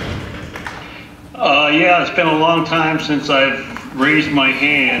 Yeah, it's been a long time since I've raised my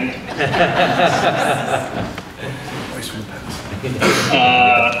hand.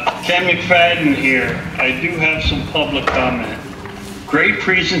 Ken McFadden here. I do have some public comment. Great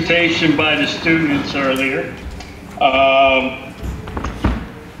presentation by the students earlier.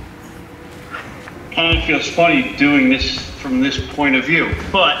 Kind of feels funny doing this from this point of view,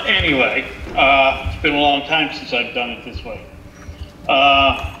 but anyway, it's been a long time since I've done it this way.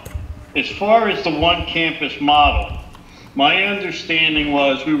 As far as the one campus model, my understanding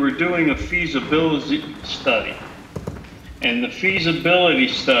was we were doing a feasibility study, and the feasibility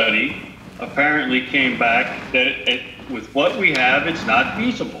study apparently came back that with what we have, it's not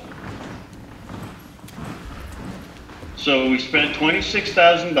feasible. So we spent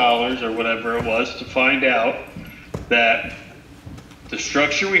 $26,000 or whatever it was to find out that the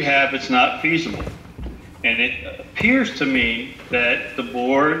structure we have, it's not feasible. And it appears to me that the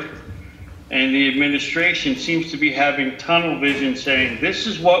board and the administration seems to be having tunnel vision, saying this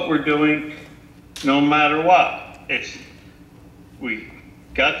is what we're doing no matter what. We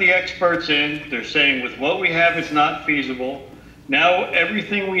got the experts in, they're saying with what we have, it's not feasible. Now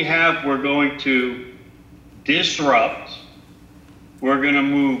everything we have, we're going to disrupt. We're going to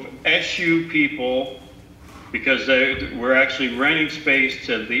move SU people because we're actually renting space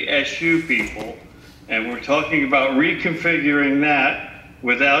to the SU people, and we're talking about reconfiguring that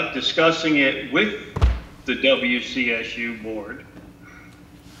without discussing it with the WCSU board.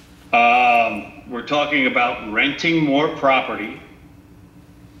 We're talking about renting more property.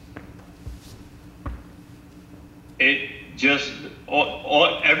 It just,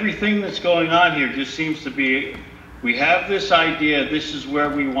 everything that's going on here just seems to be, we have this idea, this is where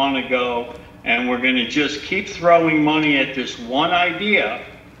we want to go, and we're going to just keep throwing money at this one idea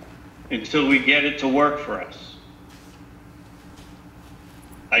until we get it to work for us.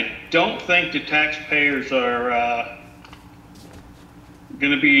 I don't think the taxpayers are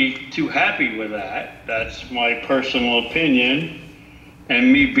going to be too happy with that. That's my personal opinion.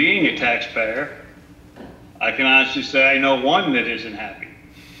 And me being a taxpayer, I can honestly say I know one that isn't happy.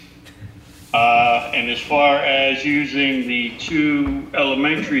 And as far as using the 2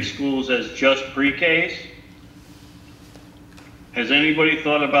 elementary schools as just pre-Ks, has anybody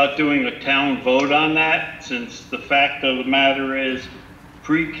thought about doing a town vote on that? Since the fact of the matter is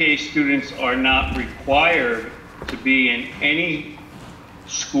pre-K students are not required to be in any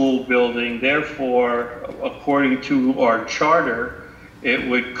school building. Therefore, according to our charter, it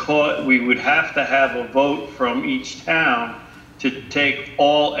would we would have to have a vote from each town to take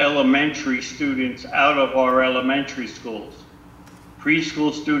all elementary students out of our elementary schools.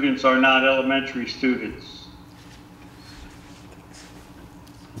 Preschool students are not elementary students.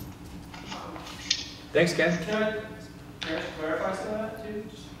 Thanks, Ken. Can I clarify some of that too?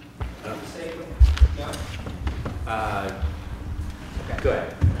 Just for the sake of, Okay, go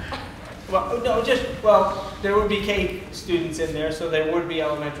ahead. Well, no, there would be K students in there, so there would be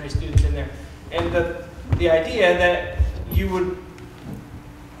elementary students in there. And the idea that you would,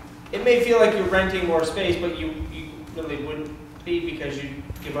 it may feel like you're renting more space, but you really wouldn't be, because you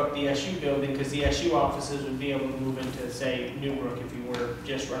give up the SU building, because the SU offices would be able to move into, say, Newbrook if you were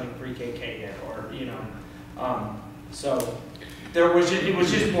just running pre-KK there, or, so it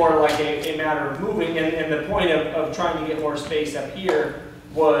was just more like a matter of moving, and the point of trying to get more space up here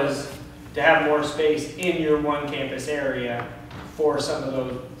was to have more space in your one campus area for some of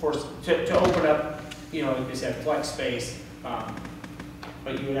those, to open up, like you said, flex space,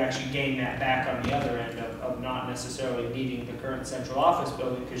 but you would actually gain that back on the other end of not necessarily needing the current central office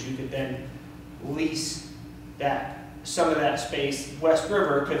building, because you could then lease some of that space. West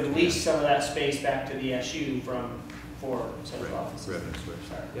River could lease some of that space back to the SU for central offices. Revenue switch.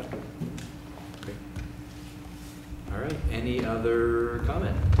 Yep. Okay. All right. Any other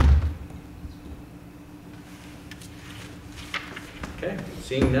comment? Okay.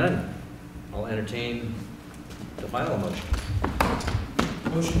 Seeing none, I'll entertain the final motion.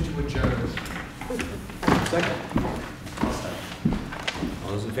 Motion to adjourn. Second.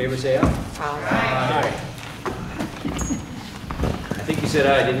 All those in favor say aye. Aye. I think you said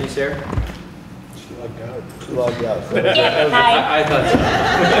aye, didn't you, Sarah? She logged out. I thought so.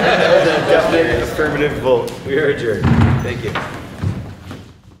 That was a definite affirmative vote. We are adjourned. Thank you.